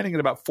 You're standing in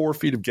about 4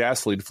 feet of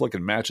gasoline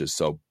flicking matches.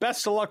 So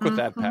best of luck with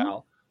that,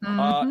 pal.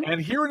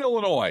 And here in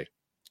Illinois,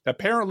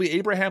 apparently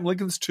Abraham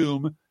Lincoln's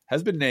tomb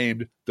has been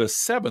named the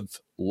 7th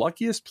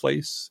luckiest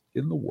place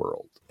in the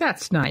world.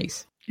 That's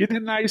nice. Isn't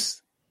it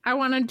nice? I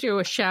want to do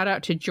a shout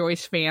out to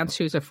Joyce Vance,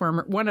 who's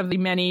one of the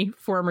many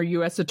former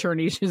U.S.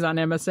 attorneys who's on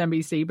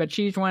MSNBC, but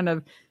she's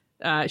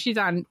she's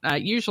on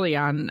usually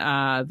on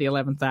the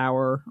 11th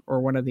Hour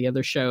or one of the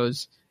other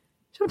shows,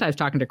 sometimes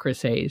talking to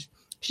Chris Hayes.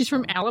 She's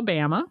from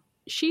Alabama.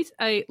 She's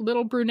a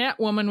little brunette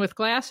woman with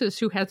glasses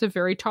who has a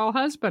very tall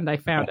husband, I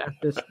found out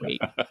this week.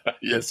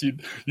 Yes,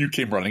 you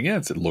came running in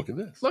and said, look at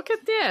this. Look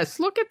at this.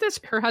 Look at this.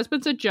 Her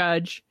husband's a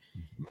judge.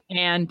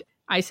 And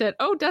I said,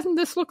 oh, doesn't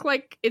this look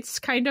like it's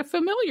kind of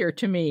familiar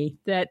to me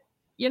that,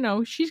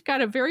 she's got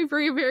a very,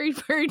 very, very,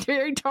 very,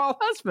 very tall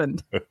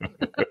husband,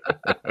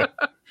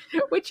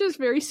 which is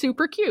very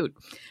super cute.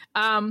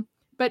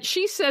 But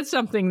she said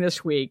something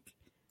this week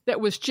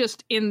that was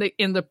just in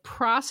the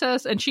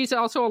process. And she's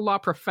also a law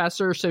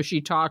professor. So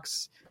she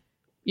talks,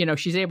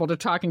 she's able to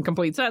talk in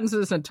complete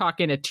sentences and talk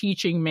in a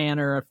teaching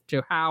manner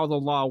to how the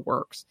law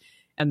works.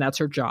 And that's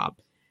her job.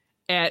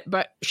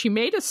 But she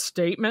made a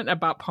statement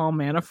about Paul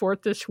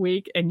Manafort this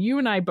week, and you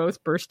and I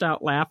both burst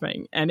out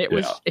laughing. And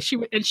she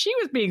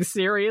was being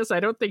serious.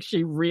 I don't think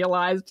she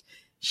realized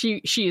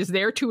she is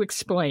there to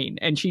explain,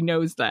 and she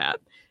knows that.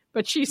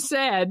 But she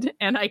said,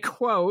 and I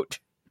quote,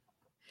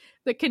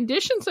 "The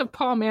conditions of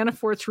Paul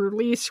Manafort's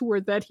release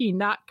were that he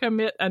not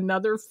commit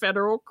another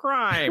federal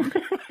crime."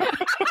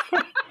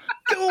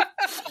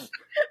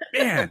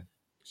 Man.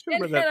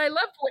 And I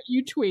loved what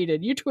you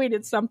tweeted. You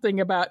tweeted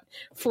something about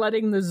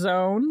flooding the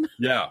zone.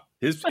 Yeah.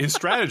 His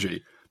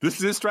strategy, this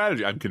is his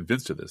strategy, I'm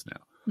convinced of this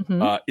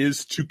now,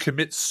 is to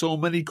commit so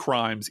many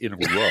crimes in a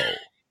row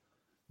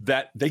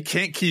that they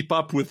can't keep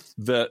up with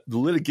the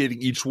litigating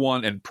each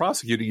one and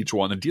prosecuting each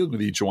one and dealing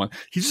with each one.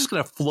 He's just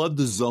going to flood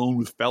the zone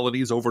with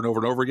felonies over and over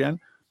and over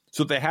again.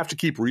 So they have to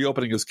keep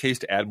reopening his case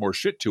to add more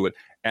shit to it.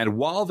 And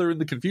while they're in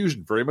the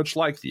confusion, very much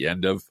like the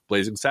end of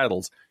Blazing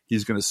Saddles,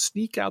 he's going to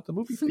sneak out the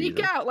movie theater. Sneak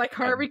out like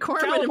Harvey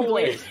Korman in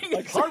Blazing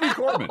Like Harvey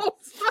Korman.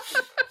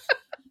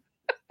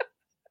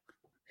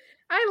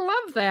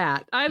 I love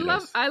that. I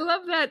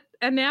love that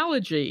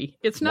analogy.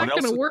 It's not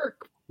going to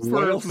work for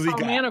Paul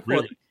Manafort.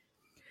 Really?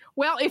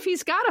 Well, if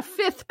he's got a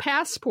 5th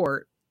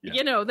passport,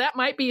 that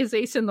might be his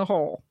ace in the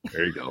hole.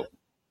 There you go.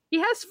 He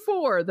has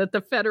 4 that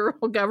the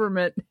federal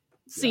government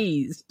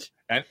seized.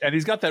 And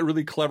he's got that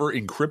really clever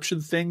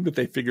encryption thing that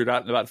they figured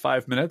out in about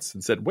 5 minutes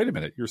and said, wait a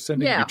minute, you're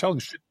telling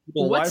shit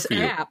people lie for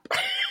you.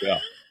 Yeah.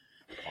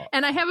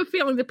 And I have a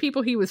feeling the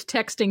people he was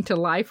texting to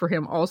lie for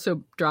him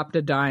also dropped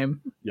a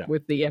dime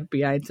with the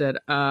FBI and said,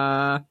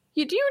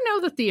 do you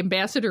know that the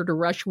ambassador to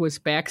Russia was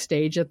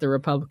backstage at the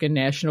Republican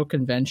National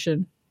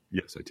Convention?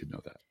 Yes, I did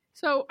know that.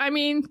 So, I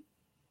mean,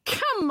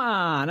 come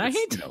on. I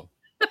hate to...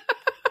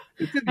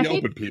 It's in the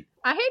open, people.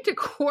 I hate to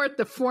court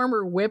the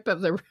former whip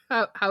of the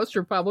House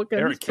Republicans.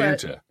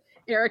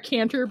 Eric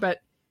Cantor, but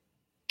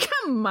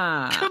come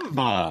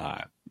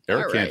on.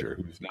 Eric Cantor,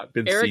 who's not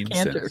been seen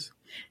since.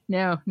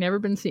 No, never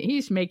been seen.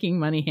 He's making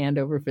money hand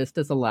over fist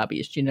as a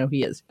lobbyist.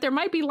 He is. There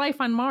might be life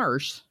on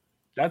Mars.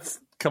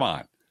 Come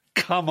on.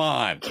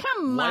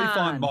 Life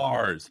on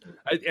Mars.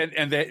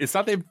 And it's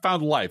not they've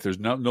found life. There's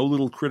no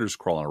little critters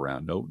crawling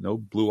around. No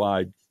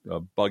blue-eyed,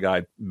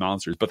 bug-eyed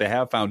monsters. But they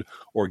have found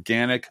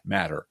organic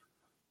matter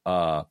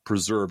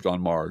preserved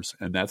on Mars.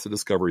 And that's a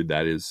discovery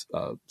that is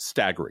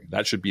staggering.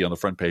 That should be on the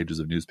front pages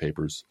of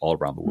newspapers all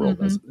around the world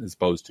as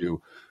opposed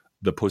to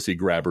the pussy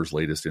grabber's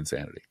latest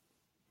insanity.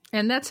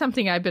 And that's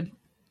something I've been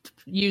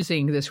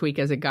using this week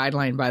as a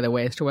guideline, by the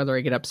way, as to whether I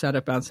get upset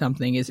about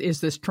something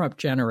is this Trump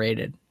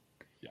generated?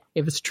 Yeah.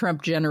 If it's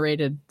Trump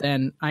generated,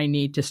 then I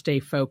need to stay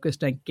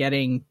focused on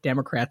getting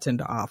Democrats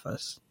into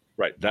office.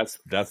 Right. That's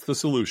the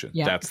solution.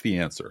 Yep. That's the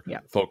answer.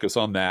 Yep. Focus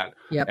on that.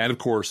 Yep. And of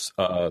course,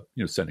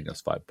 sending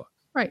us $5.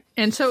 Right.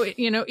 And so,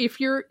 if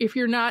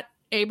you're not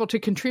able to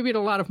contribute a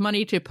lot of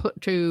money to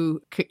put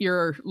to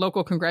your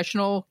local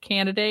congressional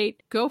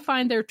candidate, go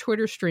find their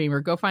Twitter stream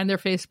or go find their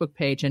Facebook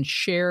page and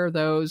share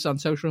those on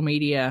social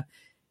media.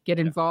 Get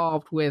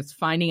involved with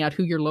finding out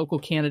who your local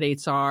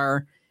candidates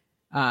are,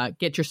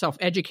 get yourself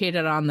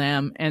educated on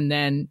them, and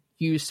then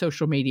use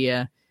social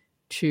media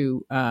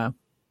to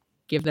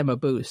give them a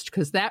boost,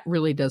 because that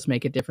really does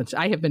make a difference.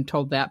 I have been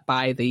told that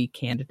by the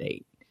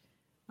candidate.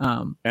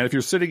 And if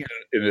you're sitting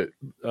in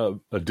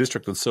a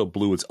district that's so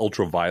blue it's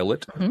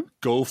ultraviolet,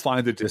 go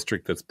find the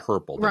district that's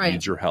purple that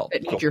needs your help.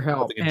 That needs your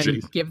help,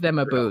 and give them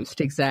a boost.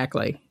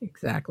 Exactly.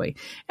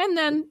 And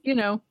then,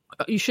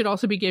 you should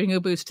also be giving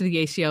a boost to the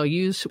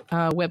ACLU's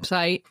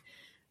website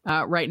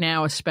right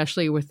now,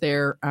 especially with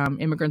their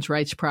Immigrants'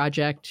 Rights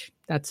Project.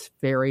 That's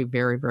very,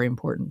 very, very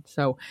important.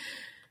 So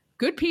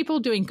good people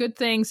doing good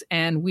things,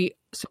 and we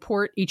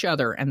support each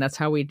other, and that's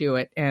how we do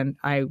it. And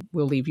I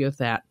will leave you with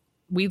that.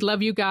 We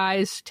love you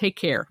guys. Take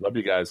care. Love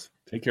you guys.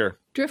 Take care.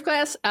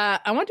 Driftglass,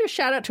 I want to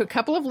shout out to a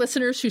couple of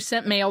listeners who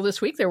sent mail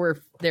this week.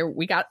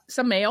 We got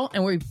some mail,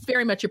 and we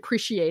very much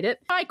appreciate it.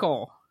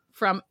 Michael,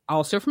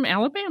 also from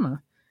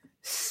Alabama.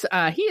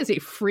 He is a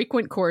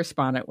frequent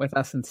correspondent with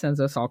us and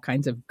sends us all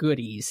kinds of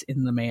goodies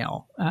in the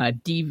mail,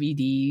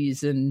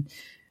 DVDs and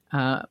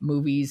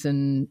movies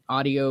and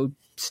audio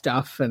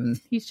stuff. And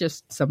he's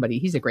just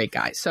he's a great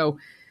guy. So,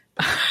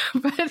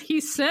 but he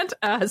sent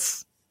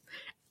us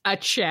a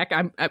check.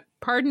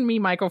 Pardon me,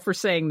 Michael, for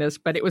saying this,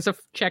 but it was a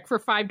check for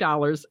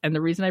 $5. And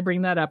the reason I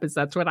bring that up is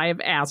that's what I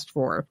have asked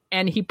for.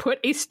 And he put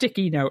a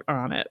sticky note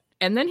on it.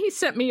 And then he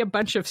sent me a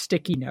bunch of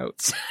sticky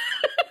notes.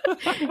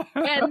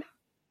 And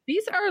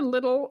these are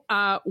little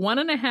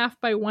 1.5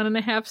 by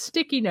 1.5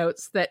 sticky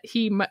notes that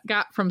he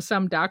got from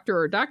some doctor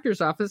or doctor's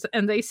office,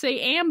 and they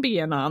say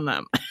Ambien on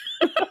them.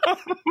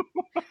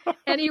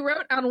 And he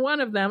wrote on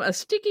one of them a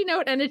sticky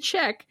note and a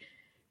check.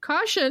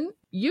 Caution,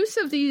 use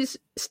of these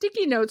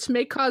sticky notes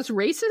may cause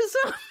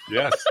racism.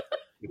 Yes.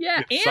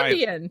 Yeah,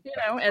 Ambien,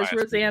 as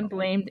Roseanne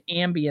blamed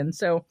Ambien.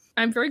 So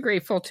I'm very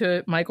grateful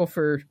to Michael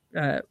for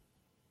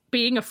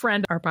being a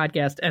friend of our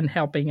podcast and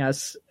helping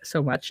us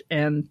so much,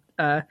 and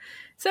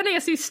sending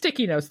us these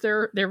sticky notes.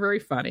 They're very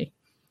funny.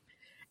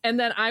 And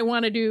then I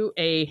want to do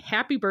a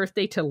happy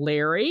birthday to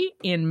Larry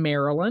in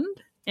Maryland.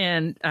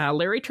 And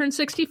Larry turned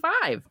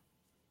 65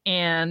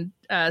 and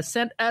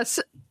sent us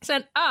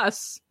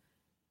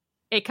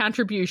a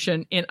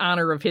contribution in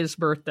honor of his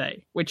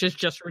birthday, which is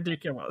just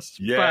ridiculous.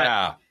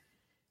 Yeah.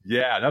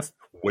 That's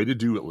the way to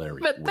do it, Larry.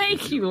 But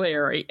thank you,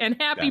 Larry, and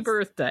happy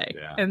birthday.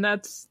 Yeah. And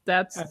that's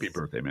happy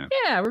birthday, man.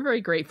 Yeah, we're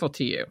very grateful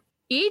to you.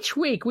 Each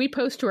week, we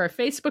post to our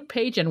Facebook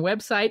page and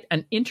website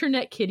an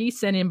internet kitty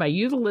sent in by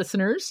you, the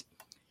listeners.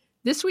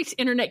 This week's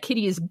internet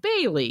kitty is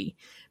Bailey.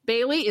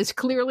 Bailey is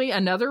clearly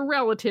another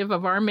relative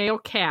of our male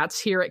cats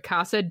here at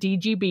Casa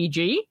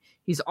DGBG.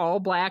 He's all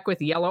black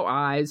with yellow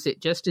eyes,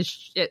 just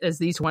as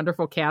these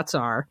wonderful cats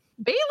are.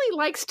 Bailey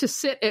likes to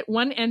sit at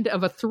one end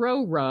of a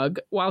throw rug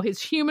while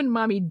his human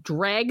mommy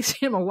drags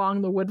him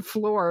along the wood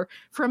floor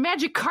for a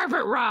magic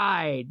carpet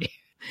ride.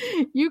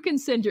 You can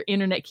send your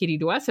internet kitty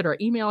to us at our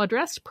email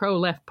address,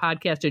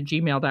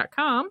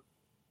 proleftpodcast@gmail.com,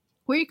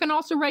 where you can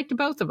also write to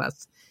both of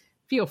us.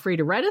 Feel free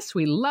to write us.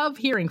 We love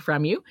hearing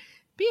from you.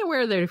 Be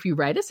aware that if you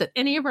write us at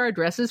any of our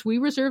addresses, we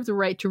reserve the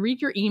right to read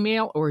your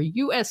email or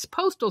U.S.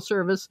 Postal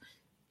Service.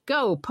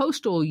 Go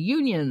Postal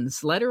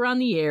Union's letter on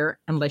the air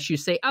unless you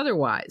say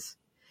otherwise.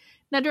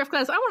 Now,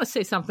 Driftglass, I want to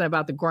say something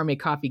about the Gourmet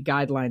Coffee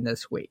Guideline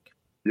this week.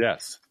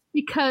 Yes.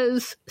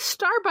 Because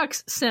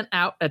Starbucks sent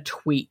out a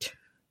tweet.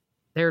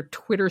 Their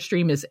Twitter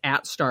stream is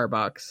at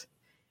Starbucks.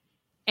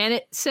 And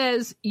it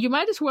says, you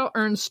might as well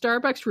earn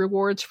Starbucks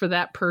rewards for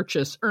that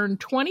purchase. Earn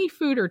 20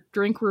 food or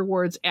drink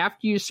rewards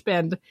after you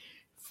spend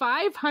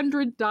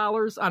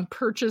 $500 on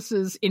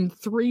purchases in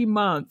 3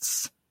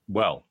 months.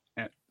 Well,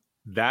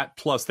 that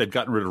plus they've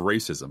gotten rid of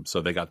racism,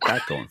 so they got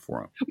that going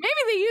for them.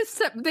 Maybe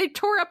they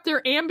tore up their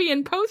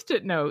Ambien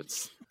Post-it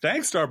notes.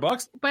 Thanks,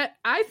 Starbucks. But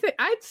I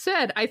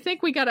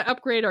think we got to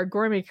upgrade our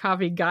Gourmet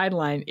Coffee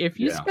Guideline. If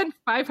you spend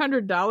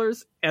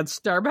 $500 at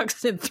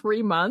Starbucks in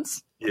 3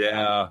 months, we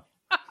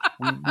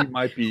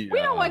might be. We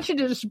don't want you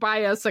to just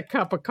buy us a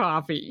cup of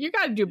coffee. You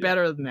got to do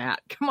better than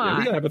that. Come on.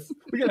 We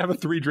gotta have a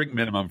 3-drink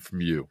minimum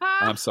from you.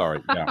 I'm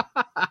sorry. Yeah.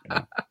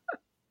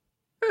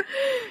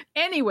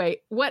 Anyway,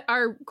 what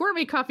our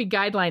Gourmet Coffee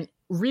Guideline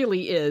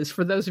really is,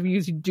 for those of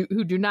you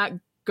who do not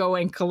go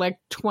and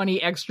collect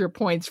 20 extra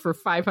points for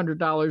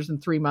 $500 in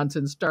 3 months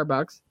in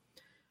Starbucks,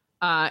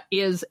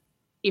 is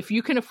if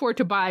you can afford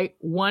to buy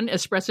one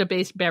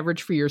espresso-based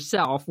beverage for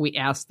yourself, we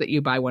ask that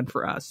you buy one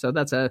for us. So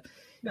that's a,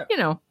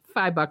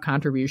 $5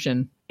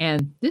 contribution.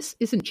 And this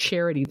isn't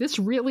charity. This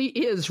really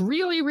is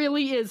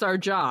our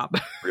job.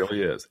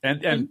 Really is.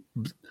 And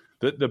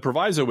the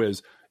proviso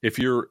is, if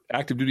you're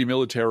active duty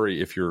military,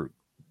 if you're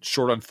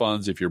short on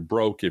funds, if you're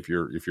broke, if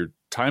your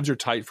times are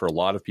tight for a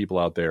lot of people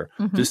out there,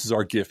 this is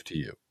our gift to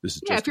you. This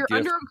is just if you're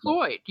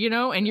underemployed,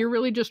 and you're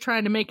really just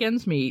trying to make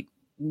ends meet,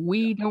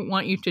 we don't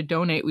want you to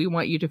donate. We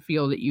want you to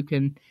feel that you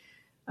can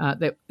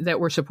that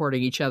we're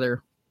supporting each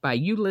other by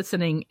you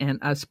listening and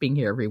us being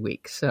here every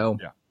week. So,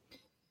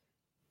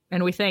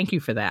 and we thank you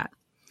for that.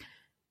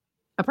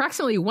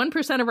 Approximately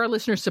 1% of our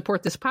listeners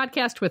support this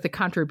podcast with a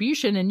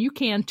contribution, and you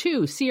can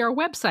too. See our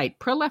website,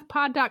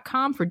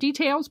 proleftpod.com, for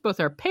details, both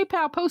our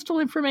PayPal postal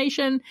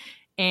information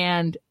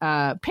and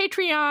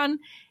Patreon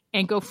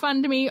and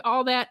GoFundMe.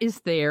 All that is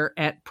there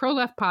at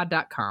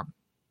proleftpod.com.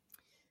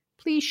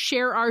 Please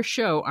share our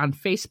show on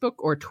Facebook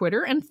or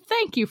Twitter, and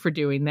thank you for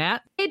doing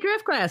that. Hey,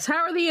 Driftglass, how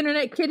are the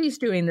Internet Kitties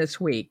doing this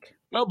week?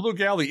 Well, Blue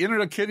Gal, the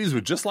Internet Kitties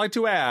would just like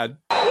to add...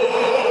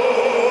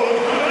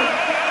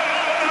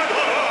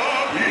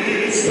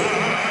 We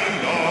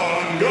stand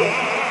on guard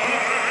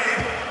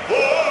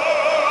for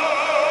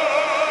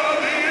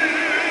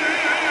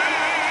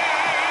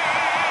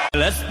thee.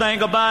 Let's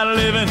think about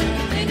living.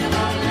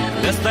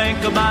 Let's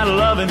think about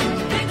loving.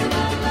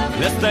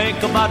 Let's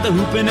think about the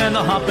hooping and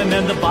the hopping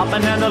and the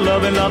bopping and the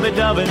loving,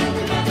 lovey-dovey.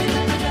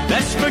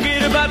 Let's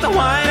forget about the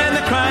wine and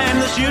the crying,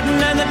 the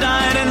shooting and the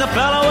dying, and the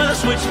fellow with a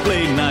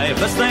switchblade knife.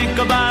 Let's think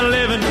about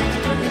living.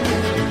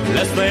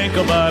 Let's think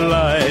about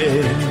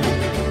life.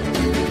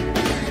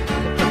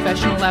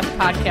 Professional Left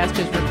podcast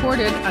is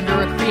recorded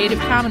under a Creative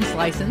Commons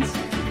license.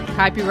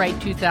 Copyright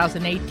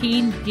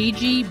 2018,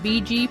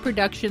 DGBG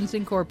Productions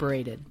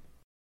Incorporated.